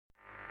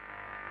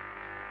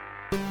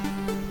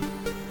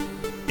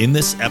In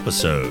this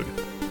episode,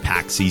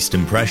 PAX East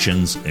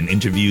impressions and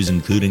interviews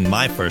including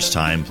my first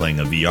time playing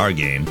a VR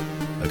game,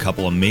 a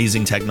couple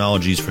amazing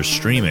technologies for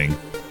streaming,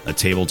 a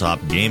tabletop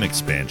game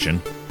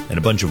expansion, and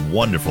a bunch of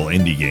wonderful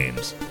indie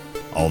games.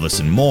 All this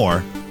and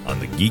more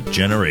on the Geek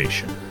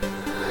Generation.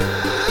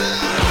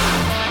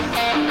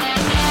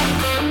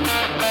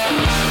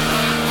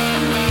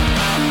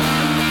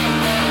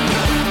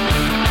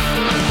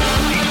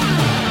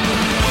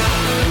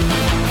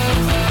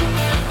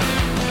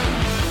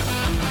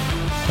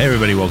 Hey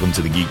everybody, welcome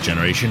to the Geek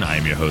Generation. I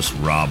am your host,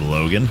 Rob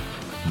Logan.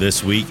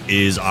 This week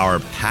is our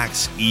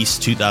PAX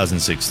East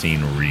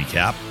 2016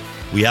 recap.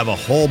 We have a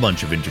whole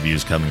bunch of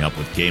interviews coming up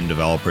with game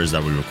developers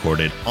that we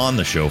recorded on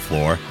the show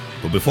floor.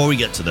 But before we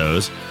get to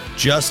those,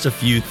 just a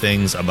few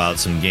things about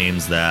some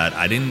games that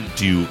I didn't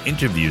do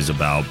interviews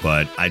about,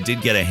 but I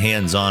did get a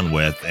hands-on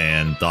with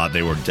and thought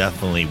they were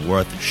definitely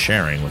worth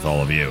sharing with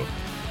all of you.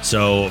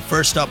 So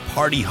first up,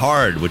 Party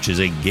Hard, which is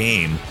a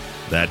game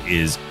that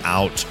is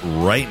out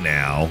right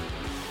now.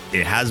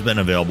 It has been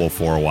available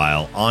for a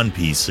while on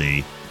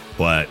PC,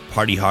 but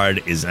Party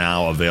Hard is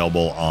now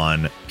available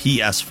on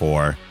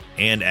PS4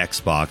 and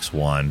Xbox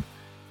One.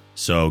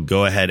 So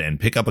go ahead and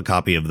pick up a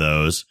copy of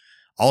those.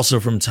 Also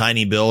from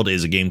Tiny Build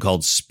is a game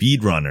called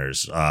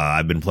Speedrunners.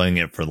 I've been playing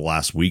it for the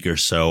last week or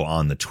so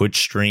on the Twitch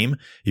stream.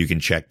 You can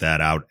check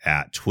that out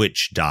at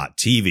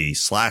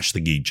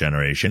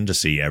twitch.tv/thegeekgeneration to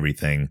see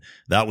everything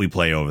that we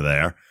play over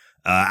there.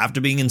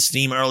 After being in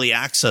Steam Early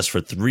Access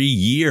for 3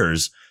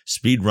 years,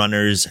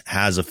 Speedrunners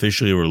has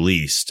officially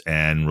released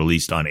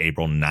on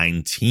April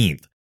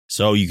 19th.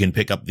 So you can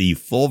pick up the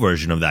full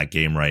version of that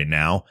game right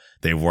now.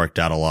 They've worked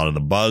out a lot of the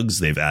bugs.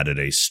 They've added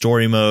a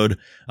story mode.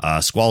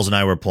 Squalls and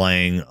I were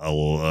playing a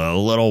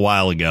little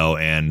while ago,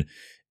 and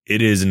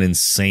it is an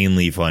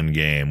insanely fun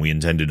game. We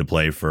intended to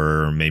play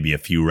for maybe a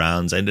few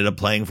rounds, ended up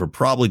playing for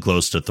probably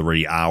close to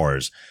 3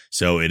 hours.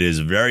 So it is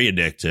very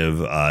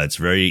addictive. It's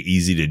very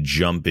easy to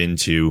jump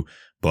into,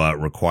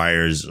 but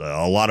requires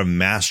a lot of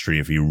mastery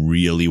if you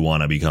really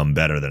want to become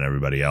better than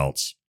everybody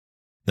else.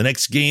 The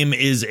next game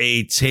is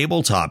a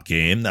tabletop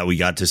game that we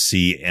got to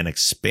see an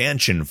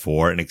expansion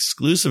for, an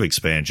exclusive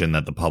expansion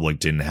that the public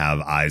didn't have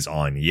eyes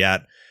on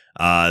yet.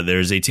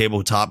 There's a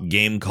tabletop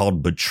game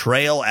called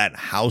Betrayal at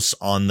House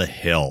on the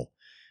Hill,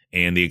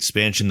 and the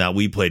expansion that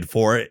we played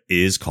for it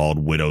is called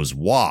Widow's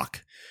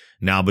Walk.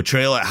 Now,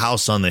 Betrayal at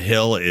House on the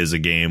Hill is a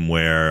game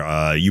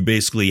where you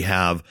basically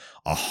have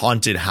a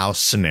haunted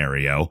house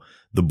scenario.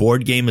 The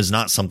board game is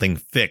not something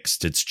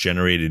fixed. It's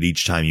generated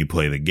each time you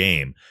play the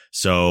game.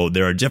 So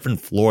there are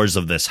different floors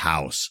of this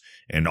house,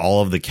 and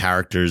all of the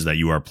characters that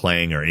you are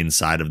playing are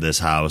inside of this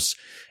house,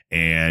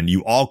 and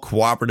you all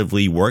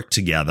cooperatively work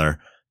together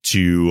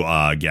to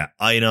get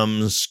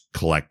items,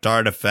 collect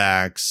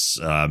artifacts,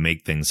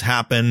 make things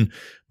happen.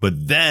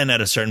 But then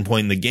at a certain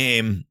point in the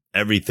game,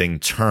 everything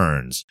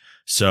turns.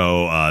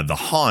 So the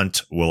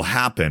haunt will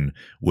happen,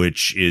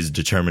 which is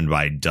determined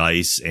by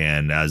dice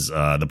and as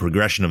the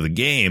progression of the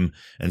game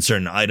and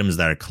certain items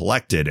that are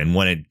collected. And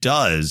when it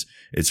does,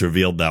 it's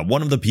revealed that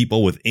one of the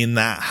people within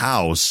that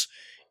house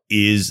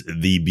is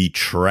the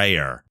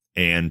betrayer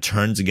and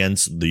turns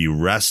against the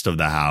rest of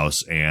the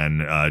house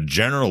and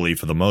generally,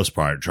 for the most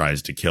part,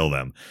 tries to kill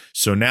them.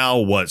 So now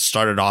what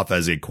started off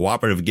as a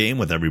cooperative game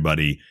with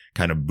everybody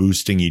kind of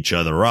boosting each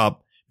other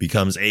up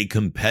becomes a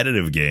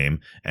competitive game,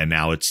 and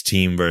now it's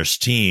team versus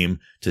team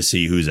to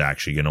see who's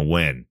actually going to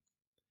win.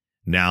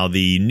 Now,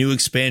 the new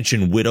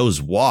expansion Widow's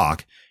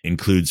Walk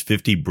includes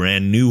 50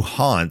 brand new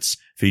haunts,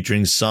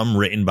 featuring some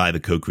written by the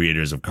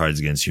co-creators of Cards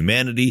Against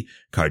Humanity,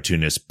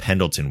 cartoonist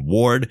Pendleton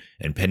Ward,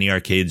 and Penny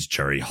Arcade's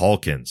Jerry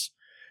Hawkins.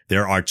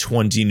 There are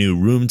 20 new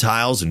room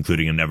tiles,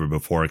 including a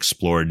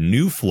never-before-explored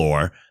new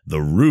floor, the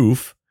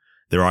roof.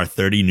 There are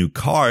 30 new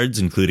cards,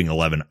 including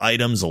 11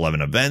 items, 11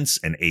 events,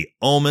 and 8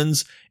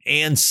 omens,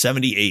 and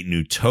 78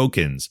 new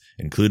tokens,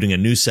 including a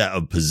new set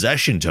of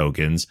possession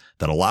tokens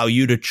that allow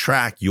you to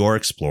track your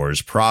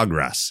explorer's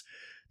progress.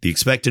 The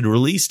expected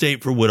release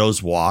date for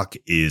Widow's Walk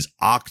is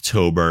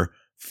October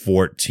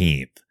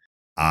 14th.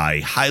 I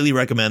highly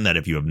recommend that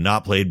if you have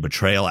not played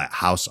Betrayal at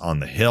House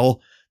on the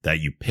Hill, that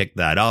you pick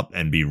that up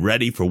and be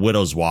ready for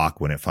Widow's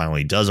Walk when it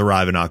finally does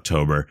arrive in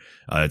October.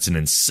 It's an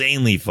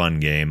insanely fun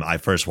game. I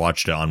first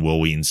watched it on Will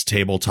Wheaton's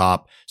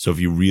Tabletop, so if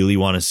you really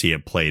want to see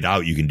it played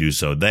out, you can do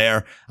so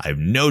there. I have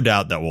no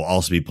doubt that we'll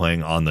also be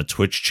playing on the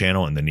Twitch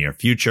channel in the near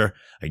future.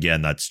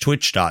 Again, that's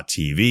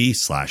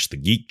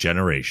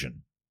twitch.tv/thegeekgeneration.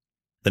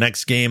 The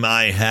next game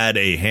I had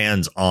a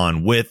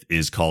hands-on with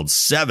is called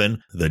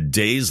 7, The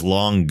Days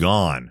Long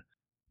Gone.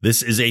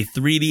 This is a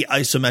 3D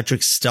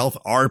isometric stealth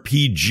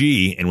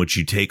RPG in which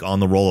you take on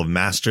the role of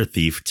Master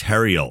Thief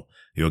Teriel.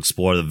 You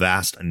explore the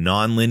vast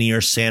non-linear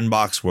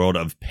sandbox world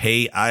of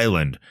Pei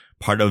Island,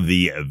 part of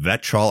the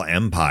Vetral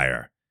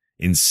Empire.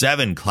 In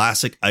 7,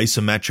 classic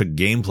isometric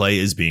gameplay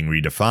is being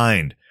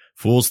redefined.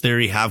 Fool's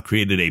Theory have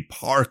created a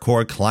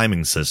parkour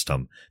climbing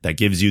system that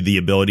gives you the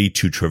ability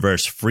to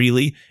traverse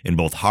freely in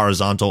both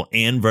horizontal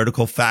and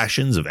vertical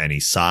fashions of any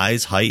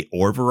size, height,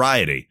 or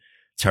variety.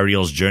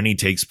 Teriel's journey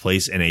takes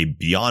place in a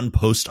beyond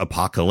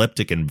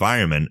post-apocalyptic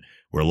environment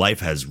where life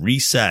has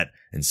reset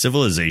and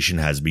civilization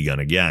has begun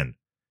again.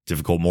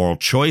 Difficult moral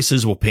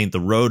choices will paint the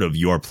road of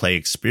your play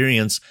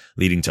experience,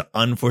 leading to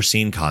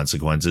unforeseen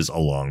consequences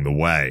along the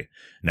way.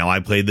 Now, I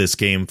played this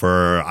game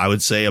for, I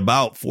would say,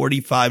 about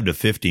 45 to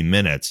 50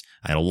 minutes.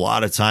 I had a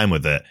lot of time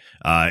with it.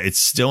 It's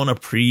still in a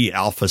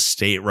pre-alpha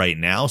state right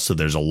now, so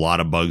there's a lot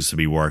of bugs to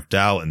be worked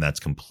out, and that's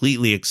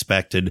completely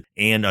expected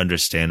and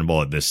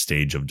understandable at this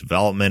stage of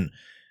development.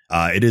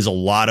 It is a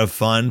lot of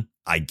fun.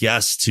 I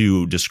guess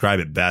to describe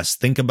it best,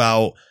 think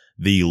about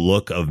the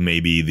look of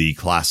maybe the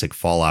classic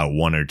Fallout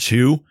 1 or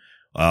 2,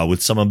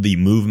 with some of the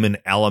movement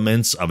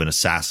elements of an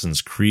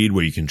Assassin's Creed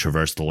where you can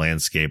traverse the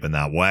landscape in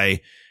that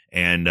way.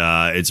 And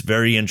it's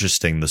very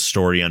interesting. The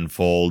story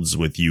unfolds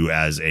with you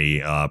as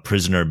a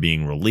prisoner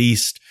being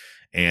released.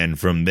 And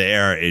from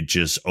there, it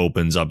just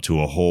opens up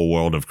to a whole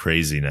world of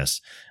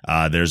craziness.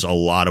 There's a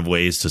lot of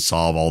ways to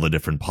solve all the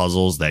different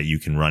puzzles that you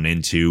can run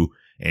into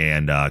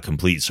and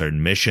complete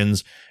certain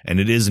missions. And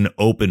it is an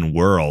open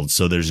world,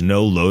 so there's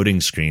no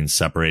loading screens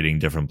separating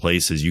different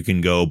places. You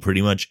can go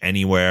pretty much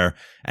anywhere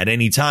at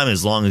any time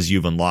as long as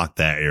you've unlocked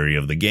that area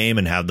of the game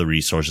and have the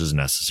resources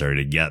necessary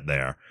to get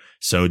there.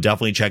 So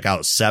definitely check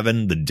out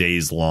 7, The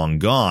Days Long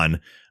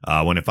Gone.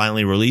 When it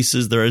finally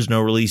releases, there is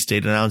no release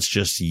date announced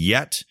just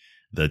yet.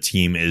 The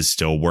team is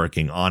still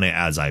working on it,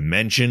 as I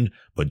mentioned,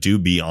 but do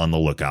be on the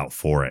lookout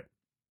for it.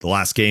 The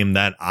last game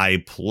that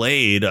I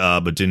played,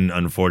 but didn't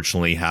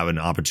unfortunately have an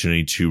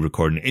opportunity to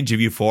record an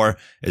interview for,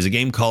 is a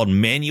game called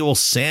Manual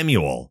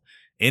Samuel.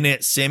 In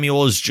it,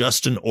 Samuel is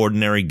just an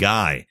ordinary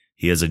guy.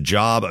 He has a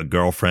job, a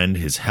girlfriend,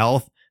 his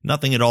health,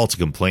 nothing at all to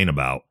complain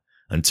about.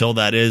 Until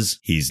that is,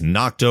 he's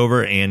knocked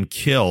over and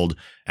killed,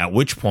 at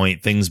which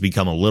point things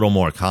become a little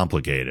more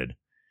complicated.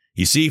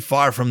 You see,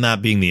 far from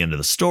that being the end of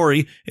the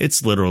story,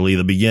 it's literally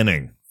the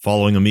beginning.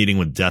 Following a meeting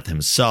with Death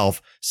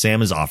himself,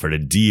 Sam is offered a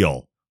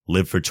deal.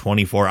 Live for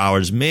 24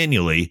 hours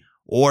manually,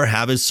 or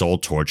have his soul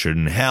tortured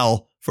in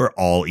hell for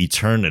all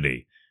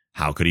eternity.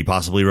 How could he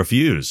possibly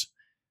refuse?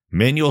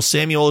 Manual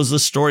Samuel is the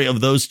story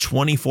of those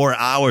 24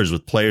 hours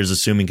with players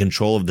assuming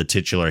control of the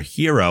titular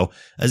hero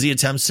as he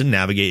attempts to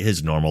navigate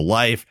his normal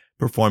life,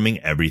 performing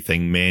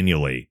everything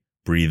manually.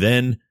 Breathe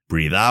in,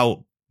 breathe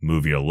out,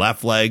 move your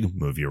left leg,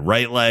 move your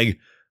right leg,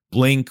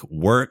 blink,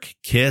 work,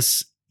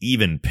 kiss,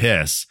 even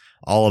piss.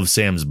 All of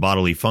Sam's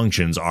bodily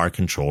functions are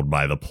controlled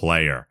by the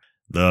player.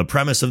 The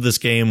premise of this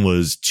game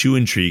was too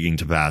intriguing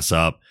to pass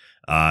up.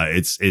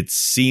 It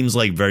seems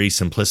like very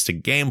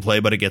simplistic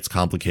gameplay, but it gets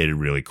complicated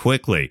really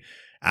quickly.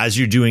 As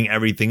you're doing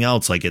everything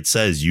else, like it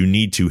says, you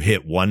need to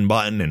hit one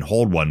button and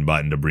hold one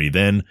button to breathe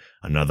in,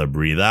 another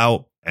breathe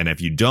out. And if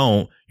you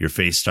don't, your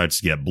face starts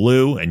to get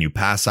blue and you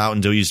pass out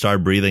until you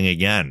start breathing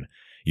again.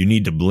 You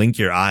need to blink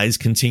your eyes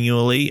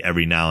continually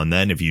every now and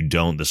then. If you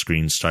don't, the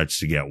screen starts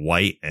to get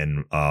white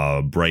and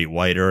bright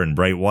whiter and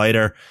bright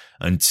whiter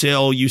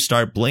until you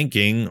start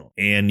blinking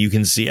and you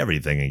can see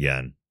everything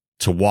again.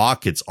 To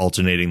walk, it's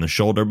alternating the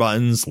shoulder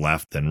buttons,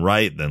 left then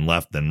right, then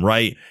left then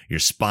right. Your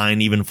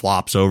spine even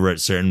flops over at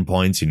certain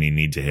points and you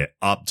need to hit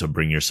up to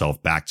bring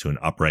yourself back to an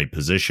upright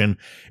position.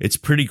 It's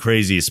pretty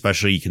crazy,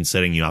 especially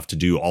considering you have to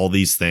do all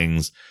these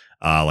things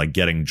like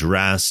getting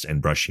dressed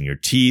and brushing your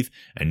teeth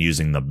and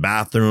using the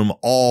bathroom,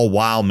 all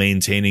while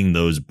maintaining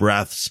those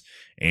breaths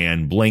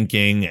and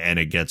blinking, and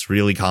it gets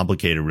really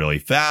complicated really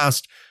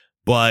fast.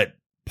 But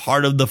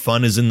part of the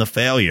fun is in the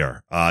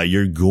failure.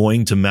 You're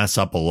going to mess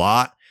up a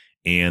lot,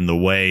 and the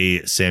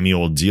way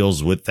Samuel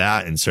deals with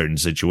that in certain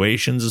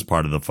situations is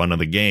part of the fun of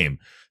the game.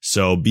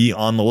 So be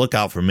on the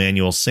lookout for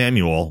Manual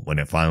Samuel when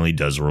it finally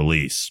does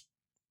release.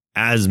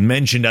 As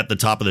mentioned at the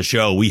top of the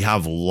show, we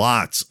have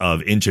lots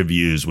of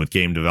interviews with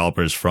game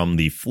developers from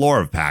the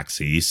floor of PAX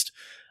East.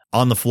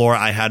 On the floor,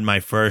 I had my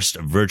first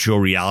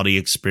virtual reality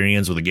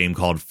experience with a game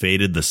called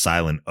Faded: The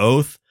Silent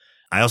Oath.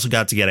 I also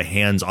got to get a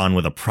hands-on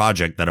with a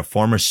project that a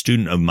former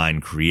student of mine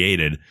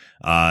created.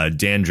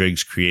 Dan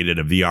Driggs created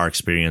a VR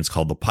experience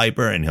called The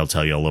Piper, and he'll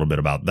tell you a little bit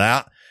about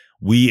that.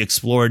 We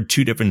explored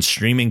 2 different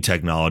streaming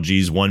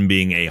technologies, one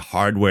being a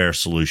hardware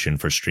solution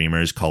for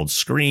streamers called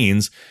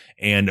Skreens,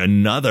 and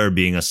another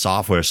being a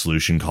software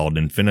solution called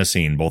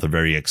Infiniscene. Both are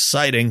very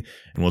exciting,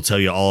 and we'll tell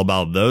you all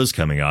about those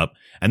coming up.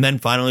 And then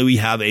finally, we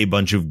have a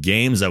bunch of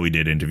games that we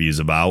did interviews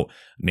about,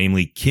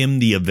 namely Kim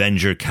the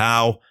Avenger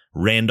Cow,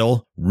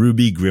 Randall,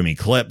 RWBY Grimm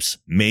Eclipse,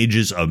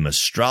 Mages of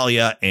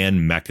Mystralia,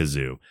 and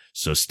Mekazoo.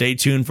 So stay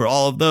tuned for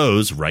all of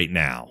those right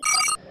now.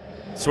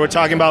 So we're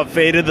talking about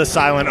Faded: The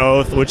Silent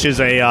Oath, which is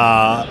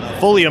a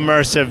fully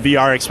immersive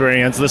VR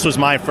experience. This was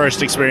my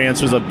first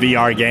experience with a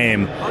VR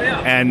game,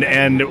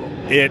 and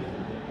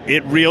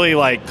it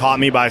really caught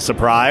me by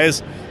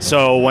surprise.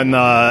 So when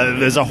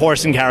there's a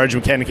horse and carriage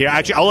mechanic here,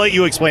 actually I'll let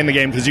you explain the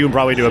game because you can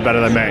probably do it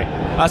better than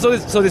me.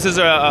 So this is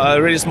a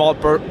really small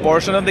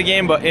portion of the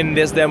game, but in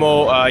this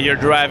demo you're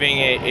driving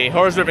a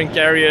horse-driven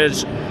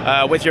carriage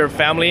with your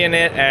family in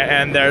it,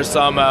 and there's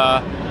some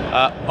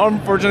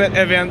unfortunate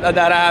event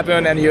that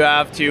happened, and you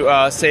have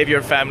to save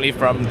your family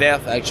from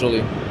death,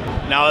 actually.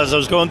 Now, as I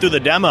was going through the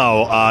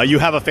demo, you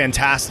have a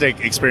fantastic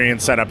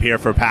experience set up here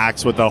for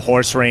PAX with the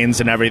horse reins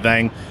and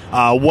everything.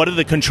 What are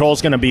the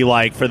controls going to be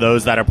like for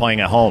those that are playing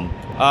at home?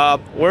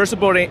 We're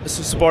supporting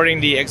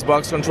the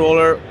Xbox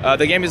controller.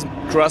 The game is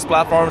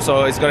cross-platform,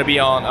 so it's going to be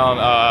on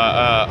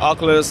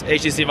Oculus,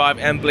 HTC Vive,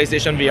 and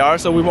PlayStation VR.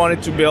 So we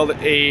wanted to build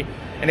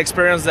an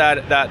experience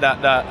that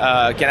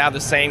can have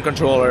the same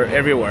controller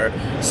everywhere.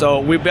 So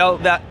we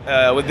built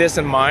that with this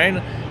in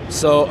mind.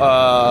 So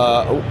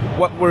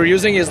what we're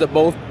using is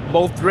both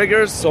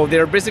triggers. So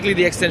they're basically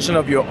the extension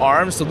of your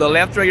arm. So the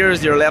left trigger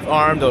is your left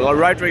arm, the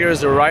right trigger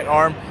is your right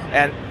arm,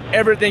 and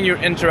everything you're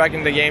interacting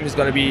in the game is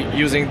going to be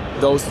using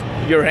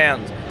your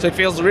hands. So it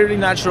feels really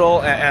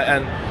natural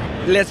and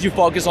lets you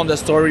focus on the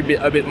story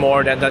a bit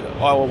more than that.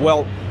 Oh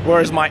well,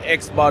 where's my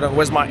X button?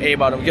 Where's my A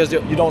button? Because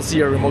you don't see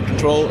a remote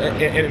control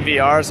in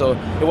VR. So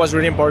it was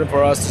really important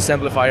for us to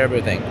simplify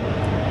everything.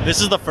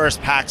 This is the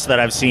first PAX that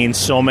I've seen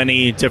so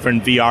many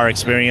different VR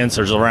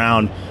experiences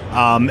around.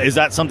 Is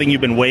that something you've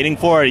been waiting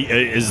for?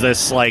 Is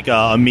this like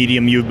a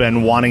medium you've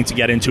been wanting to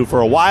get into for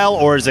a while?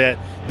 Or is it,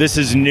 this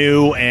is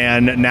new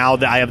and now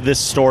that I have this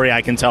story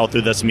I can tell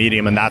through this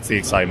medium and that's the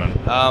excitement?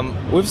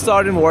 We've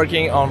started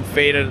working on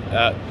Faded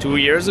 2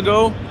 years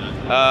ago.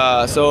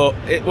 So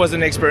it was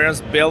an experience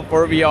built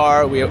for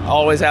VR. We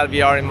always had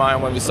VR in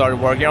mind when we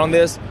started working on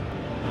this.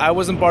 I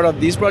wasn't part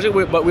of this project,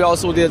 but we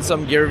also did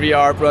some Gear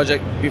VR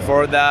project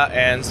before that,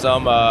 and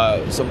some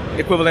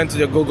equivalent to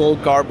the Google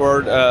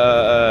Cardboard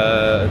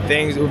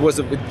things. It was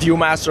a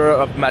Viewmaster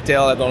of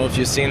Mattel. I don't know if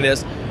you've seen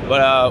this,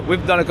 but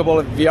we've done a couple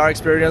of VR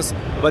experience.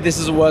 But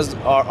this was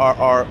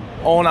our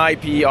own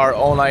IP, our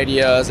own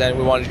ideas, and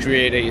we wanted to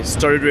create a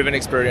story-driven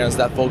experience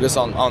that focused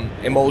on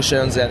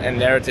emotions and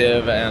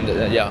narrative, and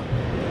yeah.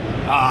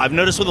 I've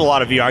noticed with a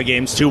lot of VR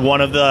games, too,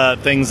 one of the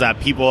things that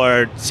people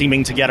are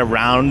seeming to get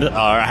around, or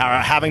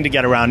having to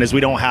get around, is we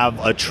don't have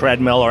a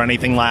treadmill or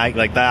anything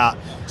like that.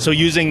 So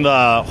using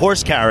the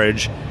horse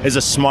carriage is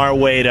a smart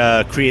way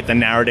to create the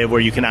narrative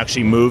where you can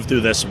actually move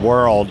through this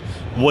world.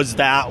 Was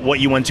that what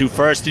you went to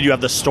first? Did you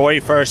have the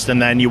story first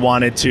and then you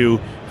wanted to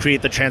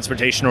create the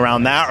transportation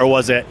around that? Or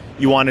was it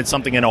you wanted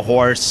something in a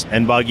horse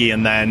and buggy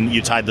and then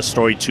you tied the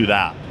story to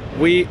that?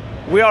 We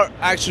are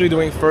actually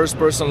doing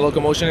first-person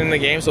locomotion in the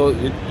game, so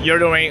you're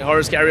doing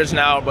horse carriage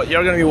now, but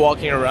you're going to be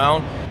walking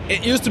around.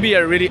 It used to be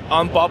a really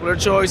unpopular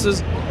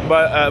choice,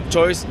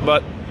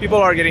 but people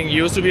are getting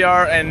used to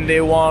VR and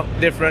they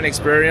want different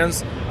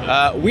experience.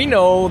 We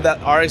know that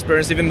our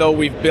experience, even though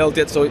we've built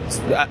it so it's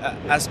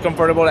as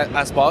comfortable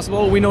as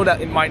possible, we know that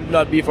it might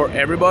not be for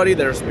everybody.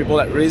 There's people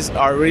that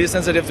are really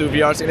sensitive to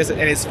VR,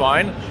 and it's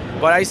fine.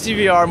 But I see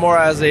VR more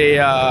as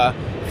a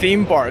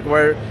theme park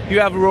where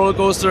you have roller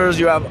coasters,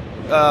 you have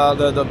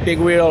the big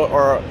wheel,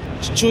 or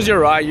choose your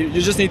ride. You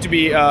just need to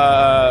be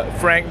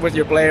frank with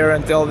your player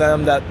and tell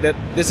them that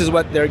this is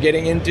what they're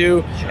getting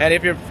into, and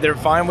if they're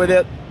fine with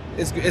it,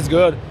 it's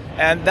good.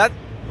 And that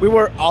we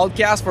were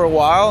outcast for a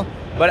while,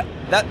 but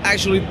that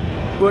actually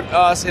put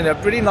us in a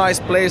pretty nice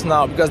place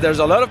now, because there's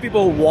a lot of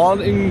people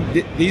wanting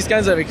these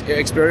kinds of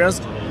experience,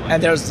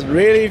 and there's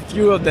really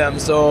few of them.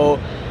 So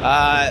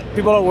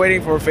people are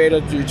waiting for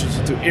Faded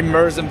to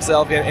immerse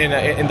themselves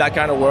in that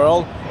kind of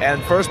world.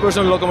 And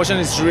first-person locomotion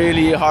is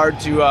really hard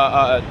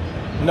to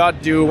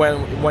not do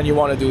when you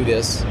want to do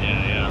this.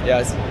 Yeah.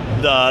 Yes.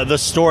 The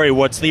story,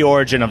 what's the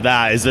origin of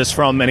that? Is this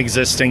from an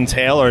existing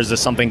tale, or is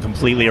this something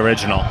completely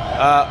original?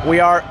 We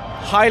are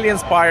highly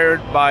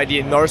inspired by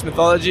the Norse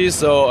mythology.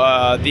 So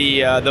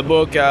the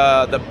book,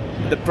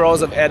 the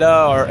Prose of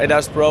Edda, or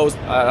Edda's Prose,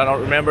 I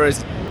don't remember.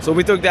 So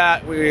we took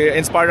that, we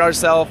inspired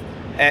ourselves,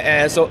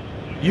 and so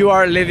you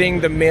are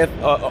living the myth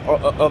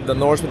of the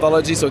Norse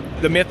mythology. So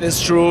the myth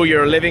is true.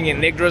 You're living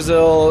in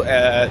Yggdrasil.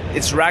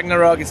 It's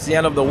Ragnarok. It's the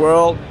end of the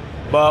world.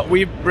 But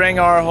we bring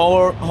our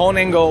own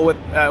angle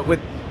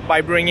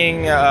by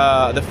bringing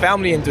the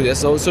family into this.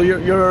 So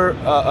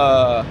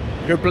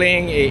you're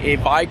playing a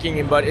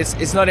Viking, but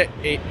it's not a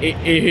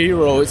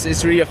hero.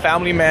 It's really a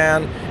family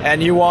man,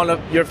 and you want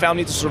your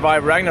family to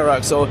survive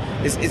Ragnarok. So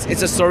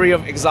it's a story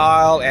of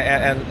exile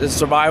and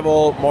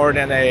survival more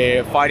than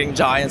a fighting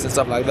giants and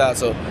stuff like that.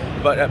 So,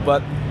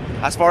 but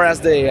as far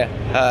as the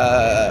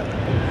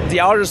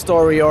outer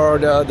story or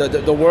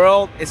the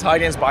world, it's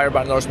highly inspired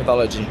by Norse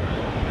mythology.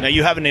 Now,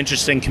 you have an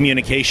interesting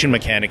communication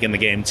mechanic in the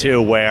game,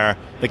 too, where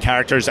the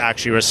characters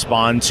actually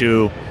respond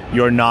to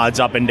your nods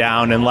up and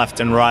down and left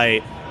and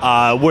right.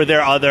 Were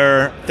there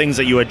other things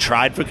that you had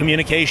tried for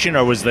communication,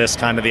 or was this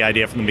kind of the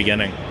idea from the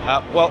beginning?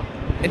 Well,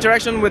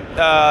 interaction with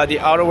the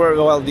outer world,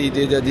 well, the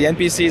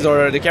NPCs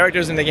or the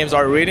characters in the games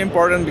are really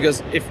important,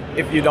 because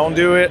if you don't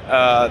do it,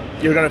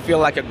 you're going to feel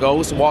like a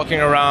ghost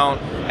walking around,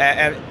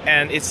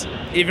 and it's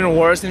even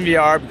worse in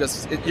VR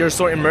because you're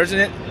so immersed in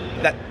it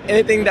that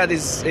anything that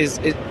is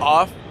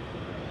off,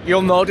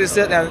 you'll notice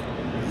it, and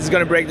it's going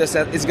to break the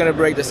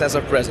sense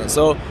of presence.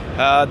 So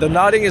the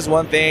nodding is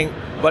one thing,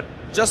 but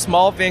just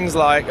small things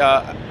like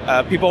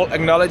people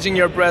acknowledging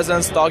your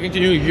presence, talking to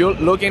you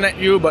looking at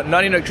you, but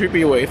not in a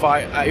creepy way. If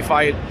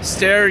I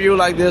stare at you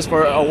like this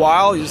for a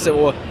while, you say,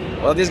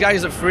 well, this guy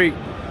is a freak.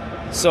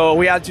 So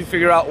we had to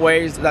figure out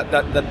ways that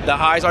the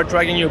highs are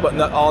tracking you, but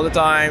not all the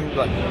time.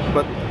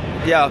 But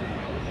yeah,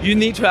 you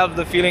need to have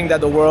the feeling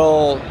that the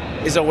world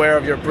is aware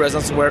of your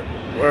presence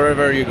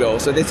wherever you go.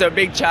 So it's a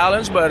big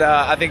challenge, but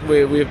I think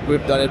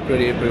we've done it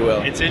pretty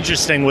well. It's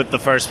interesting with the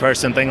first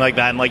person thing like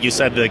that, and like you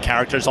said, the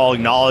characters all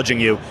acknowledging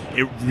you.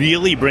 It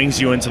really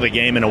brings you into the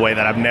game in a way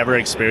that I've never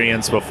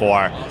experienced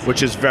before,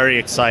 which is very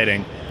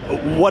exciting.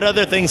 What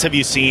other things have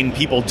you seen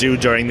people do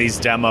during these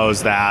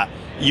demos that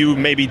you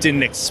maybe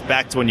didn't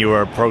expect when you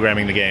were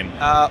programming the game?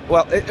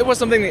 Well, it was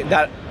something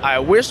that I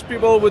wish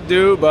people would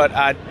do, but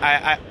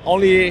I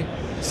only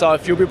saw a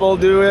few people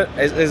do it.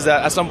 Is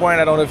that at some point,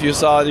 I don't know if you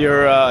saw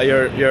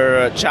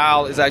your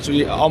child is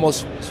actually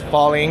almost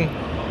falling.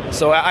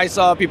 So I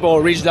saw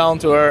people reach down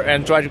to her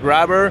and try to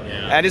grab her,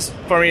 and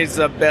for me it's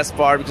the best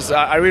part because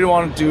I really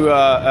want to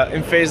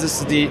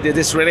emphasize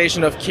this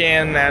relation of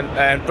kin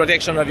and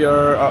protection of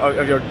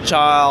your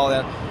child.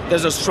 And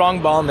there's a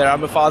strong bond there.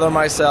 I'm a father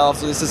myself,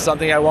 so this is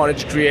something I wanted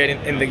to create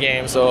in the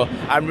game. So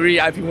I'm really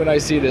happy when I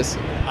see this.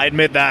 I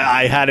admit that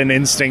I had an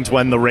instinct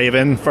when the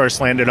Raven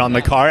first landed on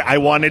the car. I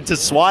wanted to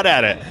swat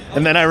at it,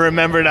 and then I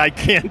remembered I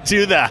can't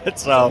do that.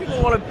 So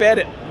people want to pet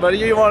it, but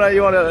you want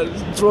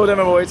to throw them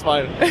away. It's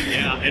fine.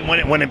 Yeah, and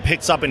when it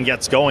picks up and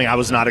gets going, I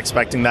was not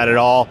expecting that at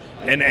all,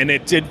 and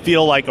it did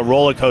feel like a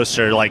roller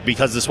coaster. Like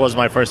because this was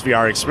my first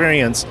VR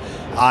experience,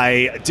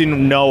 I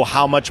didn't know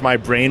how much my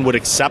brain would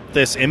accept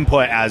this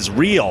input as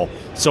real.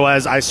 So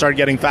as I started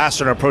getting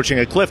faster and approaching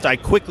a cliff, I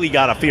quickly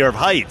got a fear of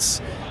heights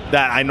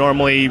that I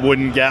normally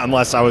wouldn't get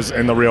unless I was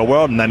in the real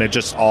world, and then it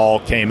just all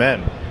came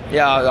in.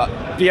 Yeah,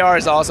 VR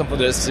is awesome for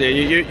this.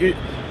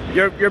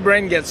 Your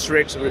brain gets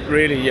tricked,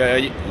 really.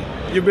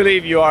 You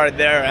believe you are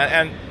there,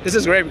 and this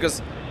is great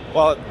because,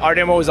 well, our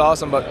demo is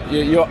awesome, but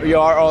you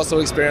are also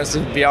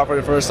experiencing VR for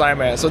the first time,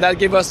 man. So that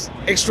gives us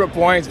extra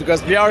points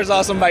because VR is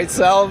awesome by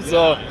itself.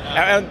 So,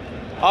 and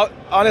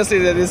honestly,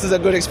 this is a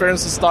good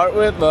experience to start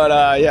with.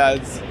 But yeah,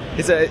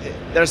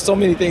 there's so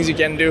many things you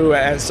can do,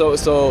 and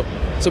so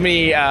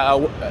many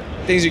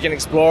things you can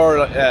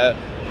explore.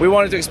 We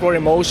wanted to explore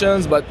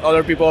emotions, but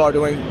other people are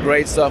doing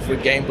great stuff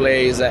with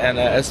gameplays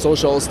and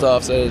social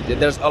stuff. So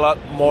there's a lot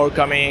more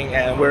coming,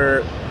 and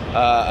we're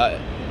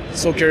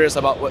so curious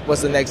about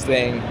what's the next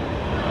thing.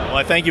 Well,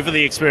 I thank you for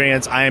the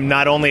experience. I am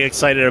not only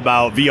excited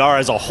about VR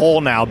as a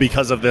whole now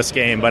because of this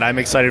game, but I'm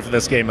excited for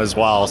this game as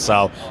well.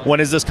 So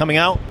when is this coming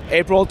out?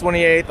 April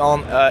 28th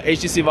on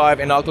HTC Vive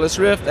and Oculus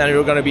Rift, and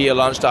we're going to be a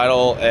launch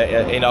title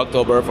in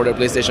October for the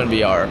PlayStation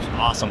VR.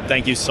 Awesome.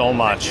 Thank you so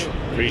much.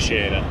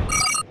 Appreciate it.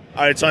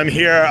 All right, so I'm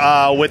here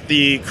with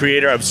the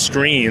creator of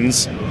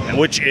Skreens,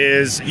 which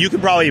is, you could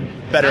probably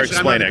better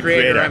explain it.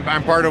 Creator.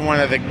 I'm part of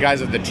one of the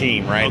guys of the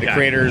team, right? Okay. The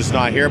creator's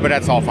not here, but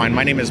that's all fine.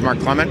 My name is Mark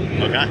Clement.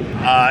 Okay.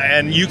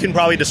 And you can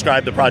probably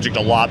describe the project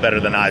a lot better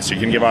than I, so you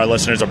can give our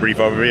listeners a brief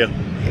overview.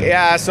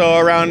 Yeah, so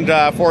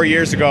around 4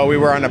 years ago, we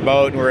were on a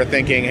boat and we were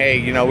thinking,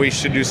 hey, we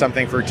should do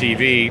something for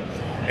TV.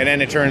 And then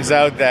it turns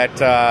out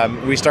that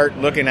we start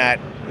looking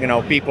at,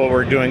 people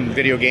were doing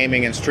video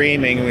gaming and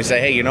streaming, and we say,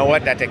 hey, you know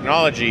what, that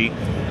technology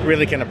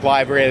really can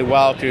apply very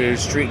well to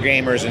street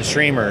gamers and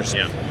streamers.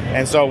 Yeah.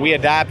 And so we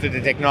adapted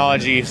the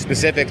technology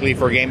specifically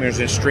for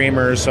gamers and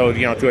streamers, so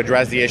to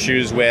address the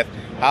issues with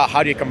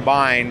how do you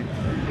combine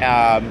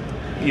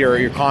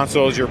your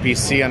consoles, your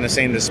PC on the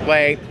same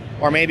display,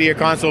 or maybe your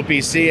console,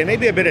 PC, and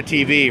maybe a bit of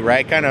TV,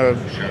 right? Kind of,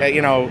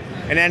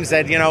 and then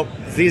said,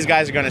 these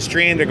guys are going to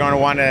stream, they're going to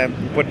want to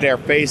put their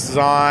faces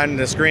on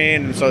the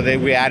screen, and so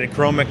we added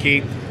chroma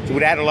key. So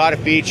we'd add a lot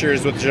of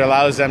features which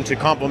allows them to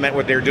complement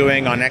what they're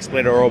doing on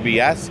XSplit or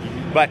OBS,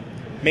 but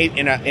made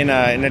in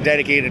a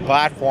dedicated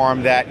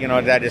platform that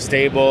that is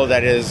stable,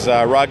 that is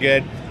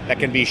rugged, that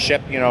can be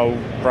shipped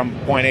from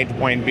point A to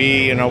point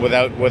B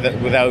without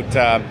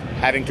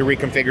having to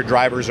reconfigure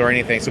drivers or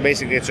anything. So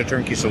basically, it's a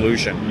turnkey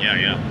solution.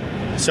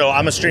 Yeah. So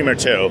I'm a streamer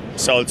too,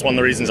 so it's one of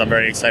the reasons I'm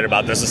very excited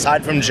about this.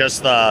 Aside from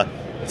just the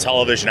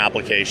television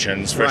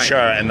applications, for sure,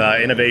 and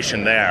the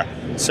innovation there.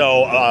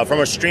 So from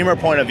a streamer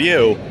point of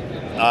view,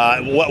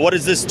 what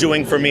is this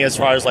doing for me as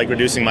far as like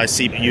reducing my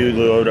CPU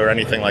load or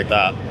anything like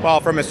that? Well,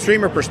 from a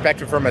streamer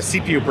perspective, from a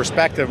CPU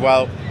perspective,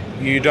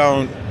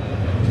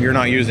 you're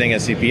not using a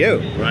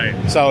CPU,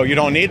 right? So you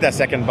don't need that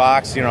second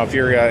box.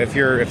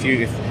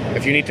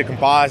 If you need to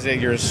composite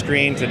your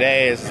screen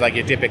today, it's like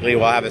you typically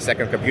will have a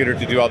second computer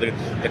to do all the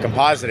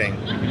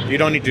compositing. You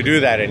don't need to do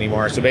that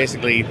anymore. So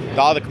basically,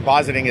 all the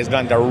compositing is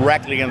done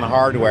directly in the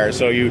hardware.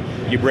 So you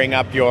bring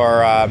up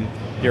your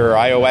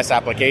iOS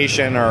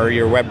application or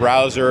your web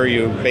browser,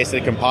 you basically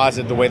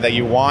composite the way that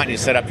you want. You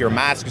set up your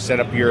mask, you set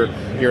up your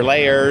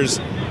layers,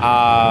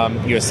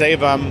 you save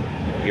them,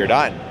 you're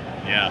done.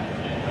 Yeah.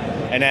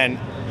 And then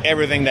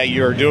everything that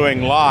you're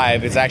doing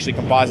live is actually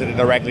composited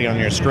directly on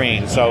your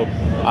screen. So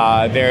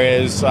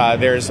there's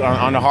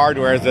on the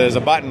hardware, there's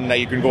a button that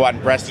you can go out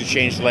and press to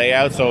change the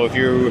layout. So if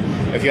you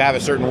have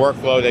a certain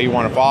workflow that you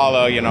want to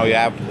follow, you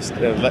have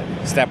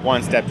step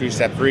 1, step 2,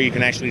 step 3, you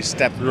can actually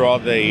step through all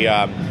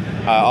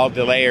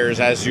the layers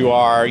as you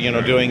are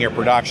doing your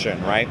production,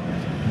 right?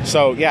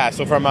 So yeah,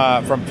 so from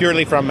a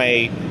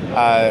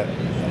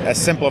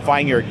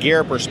simplifying your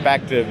gear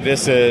perspective,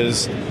 this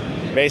is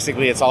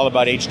basically, it's all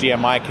about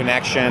HDMI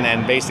connection,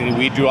 and basically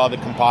we do all the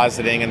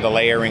compositing and the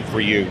layering for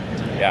you.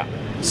 Yeah.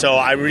 So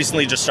I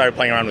recently just started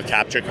playing around with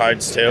capture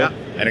cards too,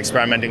 and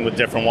experimenting with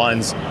different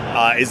ones.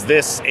 Is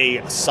this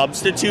a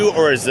substitute,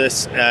 or is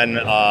this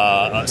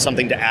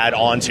something to add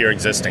on to your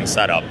existing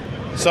setup?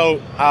 So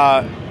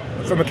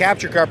from a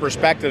capture card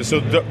perspective, so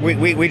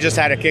we just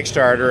had a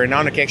Kickstarter, and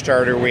on the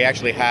Kickstarter we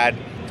actually had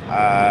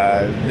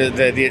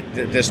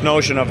this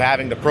notion of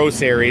having the Pro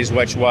Series,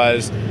 which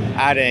was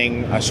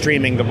adding a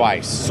streaming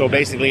device. So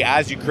basically,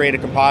 as you create a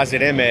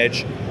composite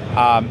image,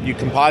 you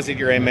composite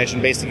your image,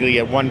 and basically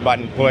a one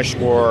button push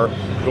or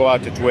go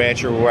out to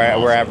Twitch or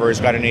wherever has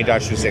got an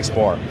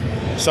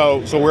 8.264.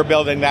 So we're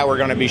building that. We're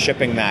going to be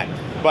shipping that.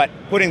 But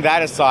putting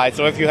that aside,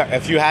 so if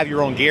you have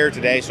your own gear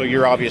today, so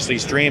you're obviously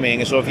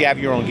streaming. So if you have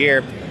your own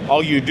gear,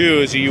 all you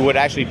do is you would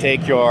actually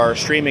take your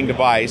streaming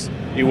device,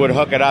 you would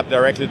hook it up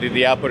directly to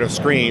the output of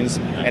Skreens,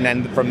 and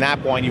then from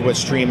that point you would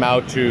stream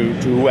out to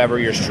whoever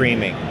you're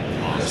streaming.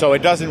 So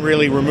it doesn't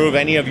really remove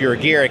any of your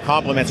gear. It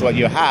complements what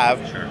you have,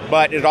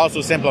 but it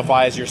also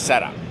simplifies your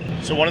setup.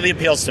 So one of the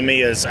appeals to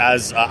me is,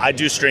 as I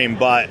do stream,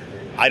 but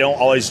I don't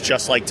always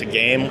just like to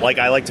game. Like,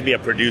 I like to be a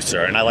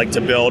producer, and I like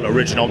to build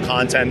original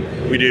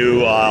content. We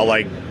do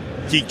like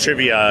geek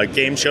trivia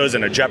game shows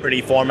in a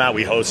Jeopardy format.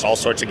 We host all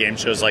sorts of game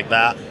shows like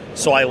that.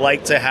 So I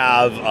like to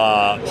have,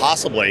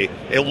 possibly,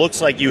 it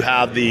looks like you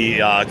have the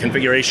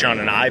configuration on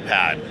an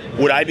iPad.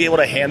 Would I be able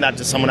to hand that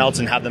to someone else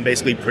and have them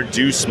basically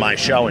produce my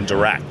show and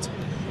direct?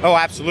 Oh,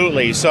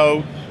 absolutely.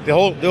 So the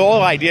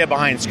whole idea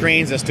behind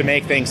Skreens is to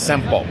make things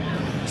simple.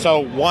 So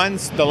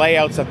once the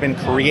layouts have been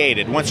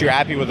created, once you're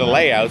happy with the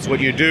layouts,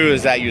 what you do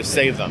is that you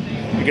save them.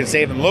 You can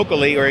save them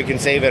locally, or you can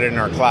save it in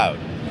our cloud.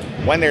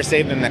 When they're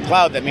saved in the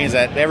cloud, that means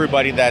that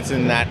everybody that's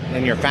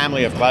in your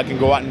family of cloud can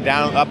go out and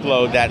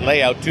upload that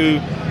layout to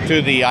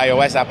the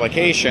iOS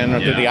application or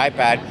to the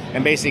iPad,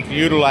 and basically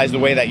utilize the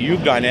way that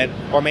you've done it,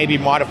 or maybe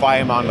modify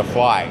them on the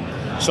fly.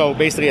 So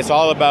basically, it's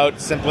all about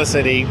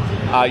simplicity.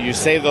 You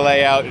save the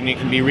layout, and you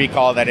can be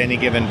recalled at any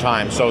given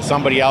time. So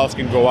somebody else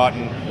can go out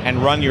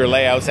and run your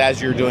layouts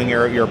as you're doing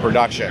your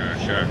production.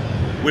 Sure.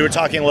 We were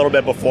talking a little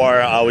bit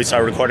before we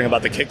started recording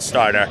about the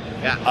Kickstarter.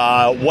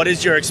 Yeah. What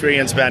has your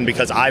experience been?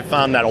 Because I've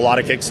found that a lot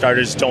of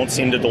Kickstarters don't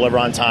seem to deliver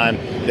on time.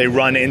 They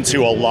run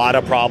into a lot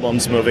of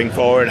problems moving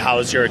forward. How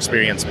has your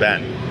experience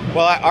been?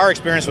 Well, our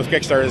experience with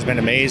Kickstarter has been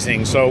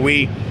amazing. So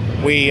we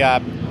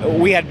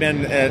had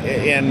been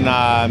in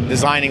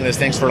designing these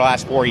things for the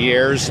last 4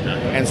 years,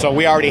 and so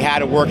we already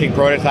had a working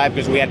prototype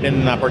because we had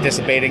been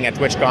participating at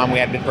TwitchCon. We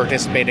had been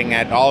participating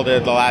at all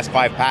the last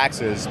 5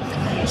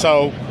 PAXs.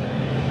 So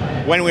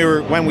when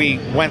we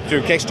went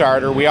through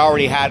Kickstarter, we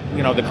already had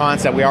the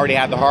concept. We already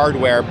had the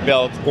hardware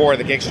built for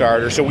the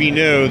Kickstarter, so we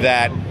knew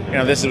that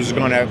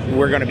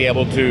we're going to be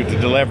able to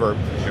deliver.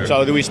 Sure.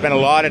 So we spent a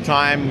lot of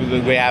time.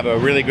 We have a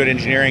really good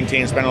engineering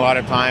team. Spent a lot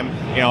of time,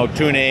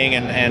 tuning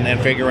and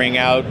figuring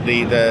out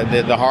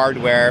the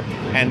hardware,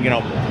 and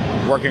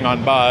working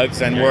on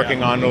bugs and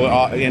working on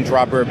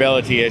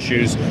interoperability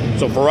issues.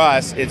 So for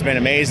us, it's been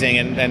amazing.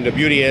 And the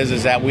beauty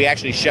is that we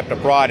actually shipped a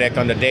product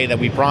on the day that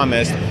we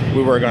promised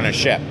we were going to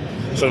ship.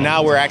 So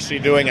now we're actually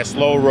doing a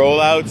slow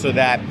rollout, so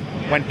that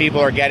when people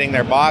are getting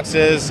their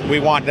boxes, we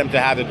want them to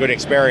have a good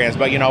experience.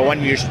 But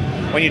when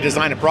you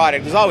design a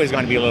product, there's always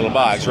going to be little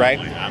bugs, right?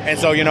 And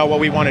so what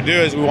we want to do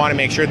is we want to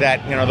make sure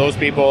that those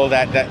people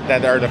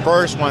that are the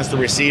first ones to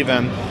receive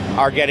them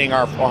are getting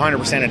our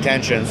 100%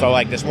 attention. So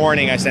like this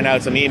morning, I sent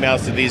out some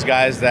emails to these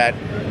guys that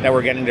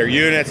were getting their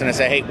units, and I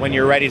said, hey, when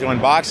you're ready to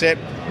unbox it,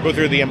 go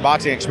through the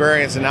unboxing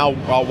experience, and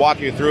I'll walk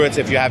you through it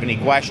if you have any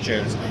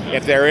questions.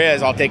 If there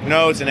is, I'll take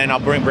notes, and then I'll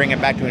bring it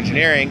back to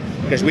engineering,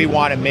 because we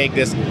want to make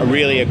this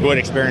a good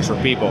experience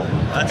for people.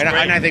 And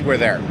I think we're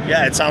there.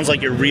 Yeah, it sounds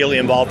like you're really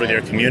involved with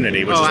your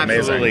community, which is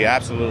amazing.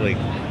 Absolutely.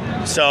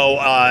 So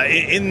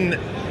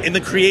in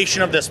the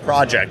creation of this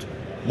project,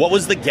 what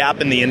was the gap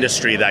in the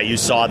industry that you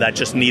saw that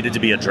just needed to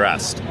be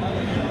addressed?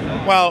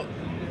 Well,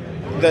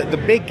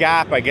 the big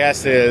gap, I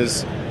guess,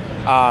 is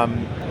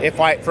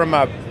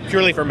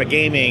purely from a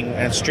gaming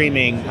and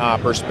streaming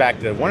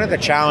perspective, one of the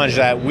challenges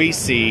that we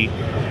see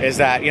is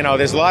that,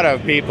 there's a lot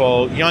of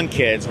people, young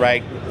kids,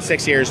 right,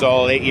 6 years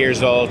old, 8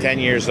 years old, 10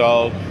 years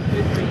old,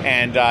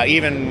 and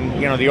even,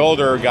 the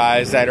older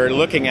guys that are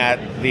looking at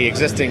the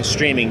existing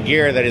streaming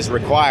gear that is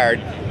required.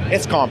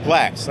 It's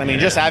complex. I mean,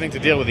 just having to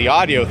deal with the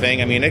audio thing,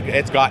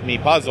 it's got me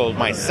puzzled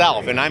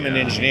myself, and I'm an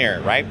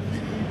engineer, right?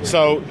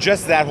 So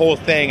just that whole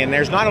thing, and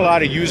there's not a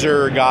lot of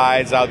user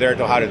guides out there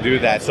to how to do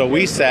that. So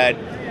we said,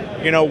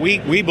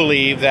 we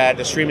believe that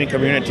the streaming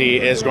community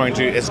is going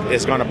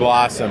to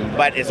blossom,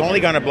 but it's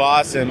only going to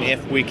blossom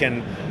if we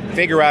can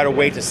figure out a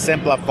way to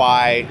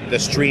simplify the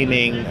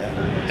streaming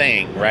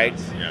thing, right?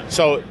 Yeah.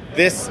 So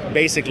this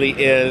basically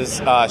is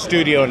a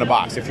studio in a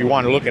box, if you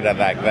want to look at it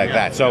like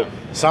that. So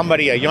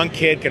a young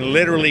kid can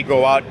literally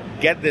go out,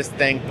 get this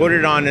thing, put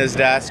it on his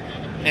desk,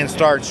 and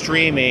start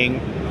streaming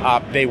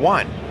day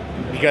one.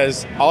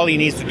 Because all he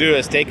needs to do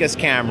is take his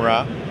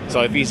camera.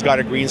 So if he's got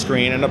a green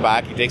screen in the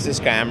back, he takes his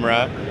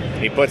camera,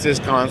 He puts his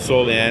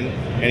console in,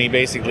 and he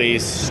basically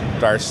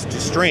starts to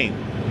stream,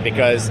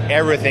 because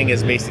everything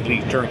is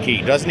basically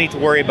turnkey. Doesn't need to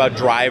worry about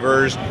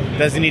drivers,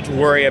 doesn't need to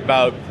worry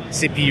about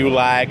CPU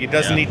lag, it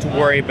doesn't need to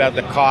worry about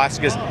the cost,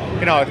 because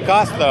the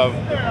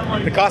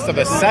cost of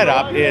a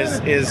setup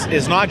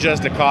is not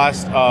just the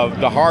cost of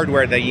the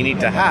hardware that you need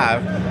to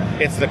have.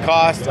 It's the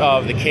cost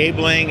of the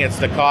cabling, it's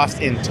the cost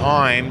in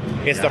time,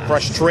 it's the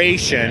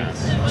frustration.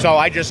 So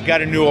I just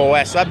got a new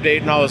OS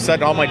update, and all of a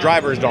sudden all my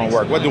drivers don't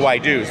work. What do I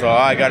do? So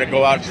I got to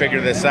go out and figure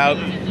this out.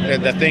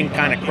 The thing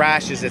kind of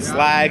crashes, it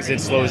lags,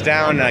 it slows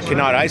down, and I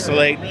cannot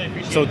isolate.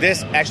 So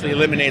this actually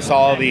eliminates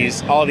all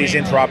these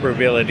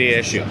interoperability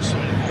issues.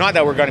 Not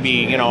that we're going to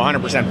be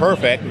 100%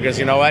 perfect, because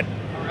you know what?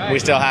 We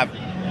still have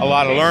a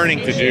lot of learning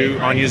to do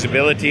on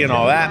usability and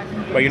all that.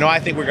 But I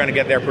think we're going to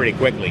get there pretty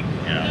quickly.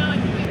 Yeah.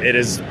 It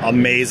is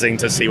amazing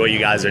to see what you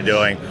guys are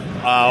doing.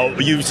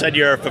 You said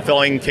you're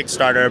fulfilling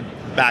Kickstarter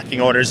backing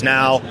orders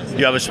now.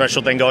 You have a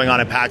special thing going on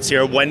at PAX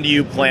here. When do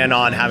you plan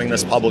on having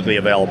this publicly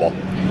available?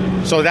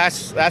 So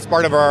that's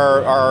part of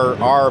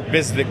our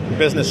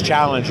business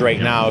challenge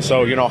right now.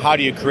 So how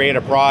do you create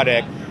a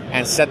product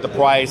and set the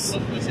price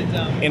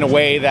in a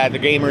way that the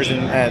gamers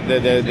and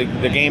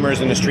the gamers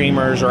and the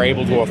streamers are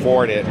able to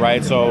afford it,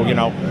 right? So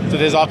so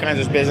there's all kinds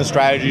of business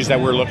strategies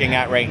that we're looking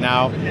at right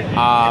now.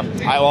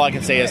 All I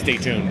can say is stay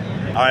tuned.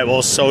 All right,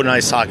 well, so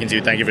nice talking to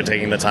you. Thank you for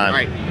taking the time. All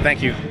right,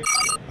 thank you.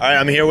 All right,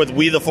 I'm here with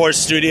We the Force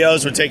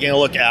Studios. We're taking a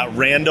look at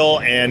Randall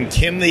and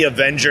Kim the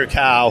Avenger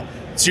Cow.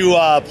 Two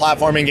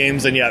platforming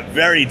games, and yet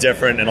very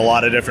different in a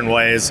lot of different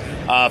ways.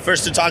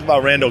 First, to talk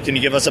about Randall, can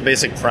you give us a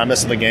basic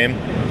premise of the game?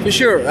 For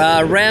sure.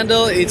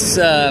 Randall, it's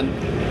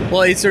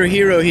our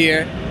hero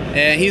here,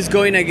 and he's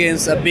going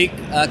against a big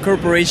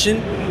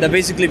corporation that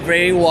basically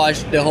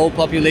brainwashed the whole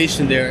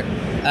population there.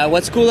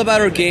 What's cool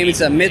about our game,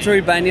 it's a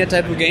Metroidvania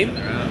type of game,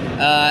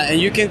 and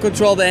you can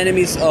control the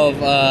enemies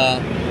of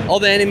all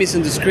the enemies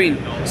on the screen.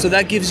 So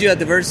that gives you a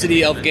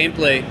diversity of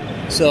gameplay.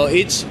 So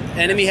each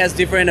enemy has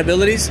different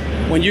abilities.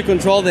 When you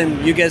control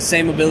them, you get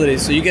same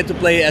abilities. So you get to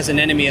play as an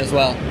enemy as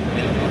well.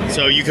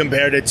 So you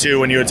compared it to,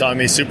 when you were telling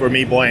me, Super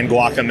Meat Boy and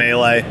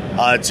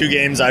Guacamelee, two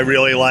games I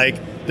really like.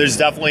 There's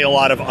definitely a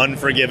lot of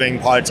unforgiving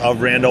parts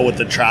of Randall with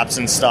the traps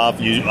and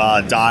stuff. You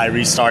die,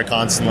 restart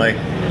constantly.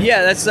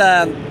 Yeah, that's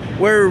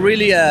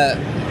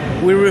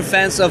we're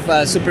fans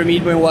of Super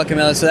Meat Boy and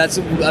Guacamelee, so that's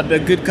a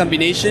good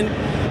combination.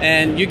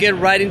 And you get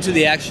right into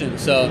the action.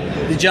 So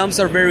the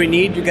jumps are very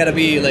neat. You gotta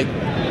be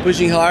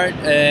pushing hard,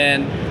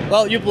 and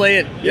you play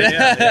it.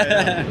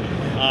 Yeah.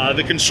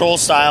 The control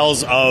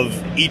styles of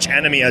each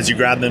enemy as you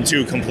grab them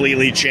too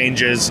completely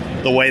changes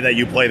the way that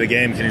you play the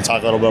game. Can you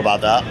talk a little bit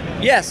about that?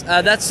 Yes,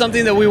 that's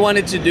something that we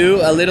wanted to do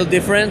a little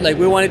different.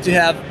 We wanted to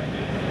have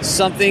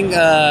something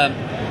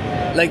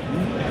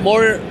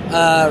more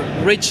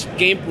rich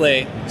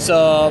gameplay.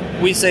 So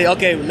we say,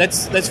 okay,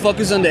 let's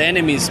focus on the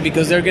enemies,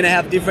 because they're gonna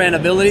have different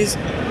abilities.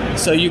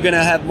 So you're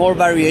gonna have more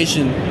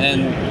variation,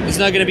 and it's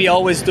not gonna be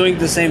always doing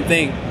the same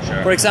thing.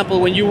 Sure. For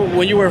example, when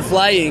you were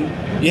flying,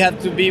 you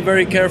have to be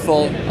very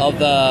careful of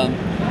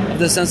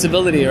the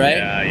sensibility, right?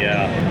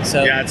 Yeah.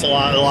 So it's a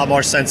lot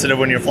more sensitive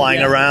when you're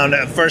flying around.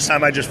 The first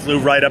time I just flew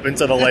right up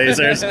into the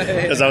lasers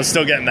because I was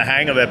still getting the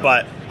hang of it.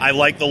 But I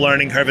like the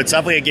learning curve. It's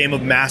definitely a game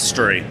of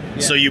mastery.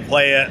 Yeah. So you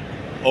play it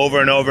over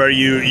and over.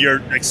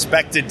 You're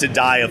expected to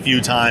die a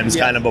few times,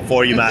 kind of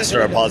before you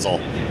master a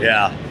puzzle.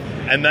 Yeah.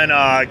 And then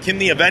Kim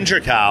the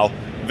Avenger Cow,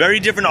 very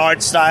different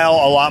art style,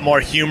 a lot more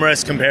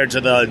humorous compared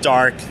to the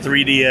dark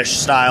 3D-ish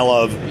style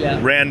of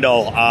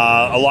Randall.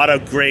 A lot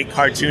of great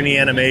cartoony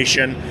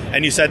animation.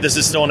 And you said this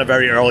is still in a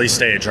very early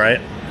stage, right?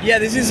 Yeah,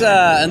 this is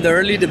in the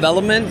early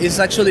development. It's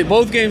actually,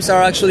 both games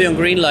are actually on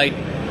green light,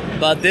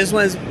 but this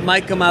one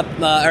might come up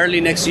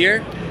early next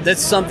year.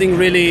 That's something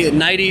really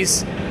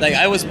 90s.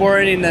 I was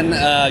born in the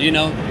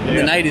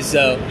 90s,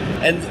 so.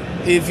 And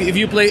if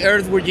you play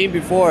Earthworm Jim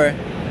before,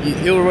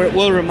 it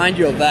will remind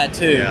you of that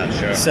too. Yeah,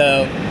 sure.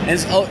 So, and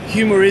it's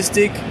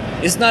humoristic.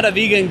 It's not a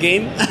vegan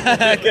game,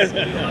 because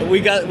we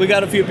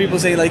got a few people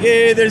saying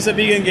hey, there's a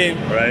vegan game.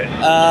 Right.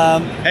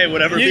 Hey,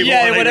 whatever people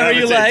want. Whatever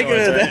you like.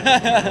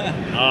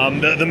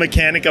 The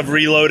mechanic of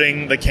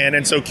reloading the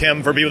cannon. So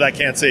Kim, for people that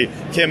can't see,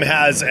 Kim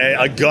has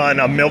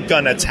a milk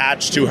gun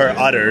attached to her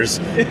udders,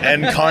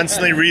 and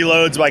constantly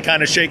reloads by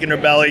kind of shaking her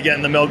belly,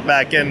 getting the milk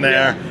back in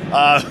there.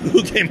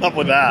 Who came up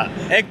with that?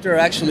 Hector,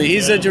 actually.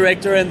 He's the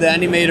director and the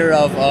animator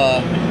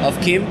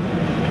of Kim.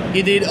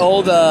 He did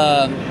all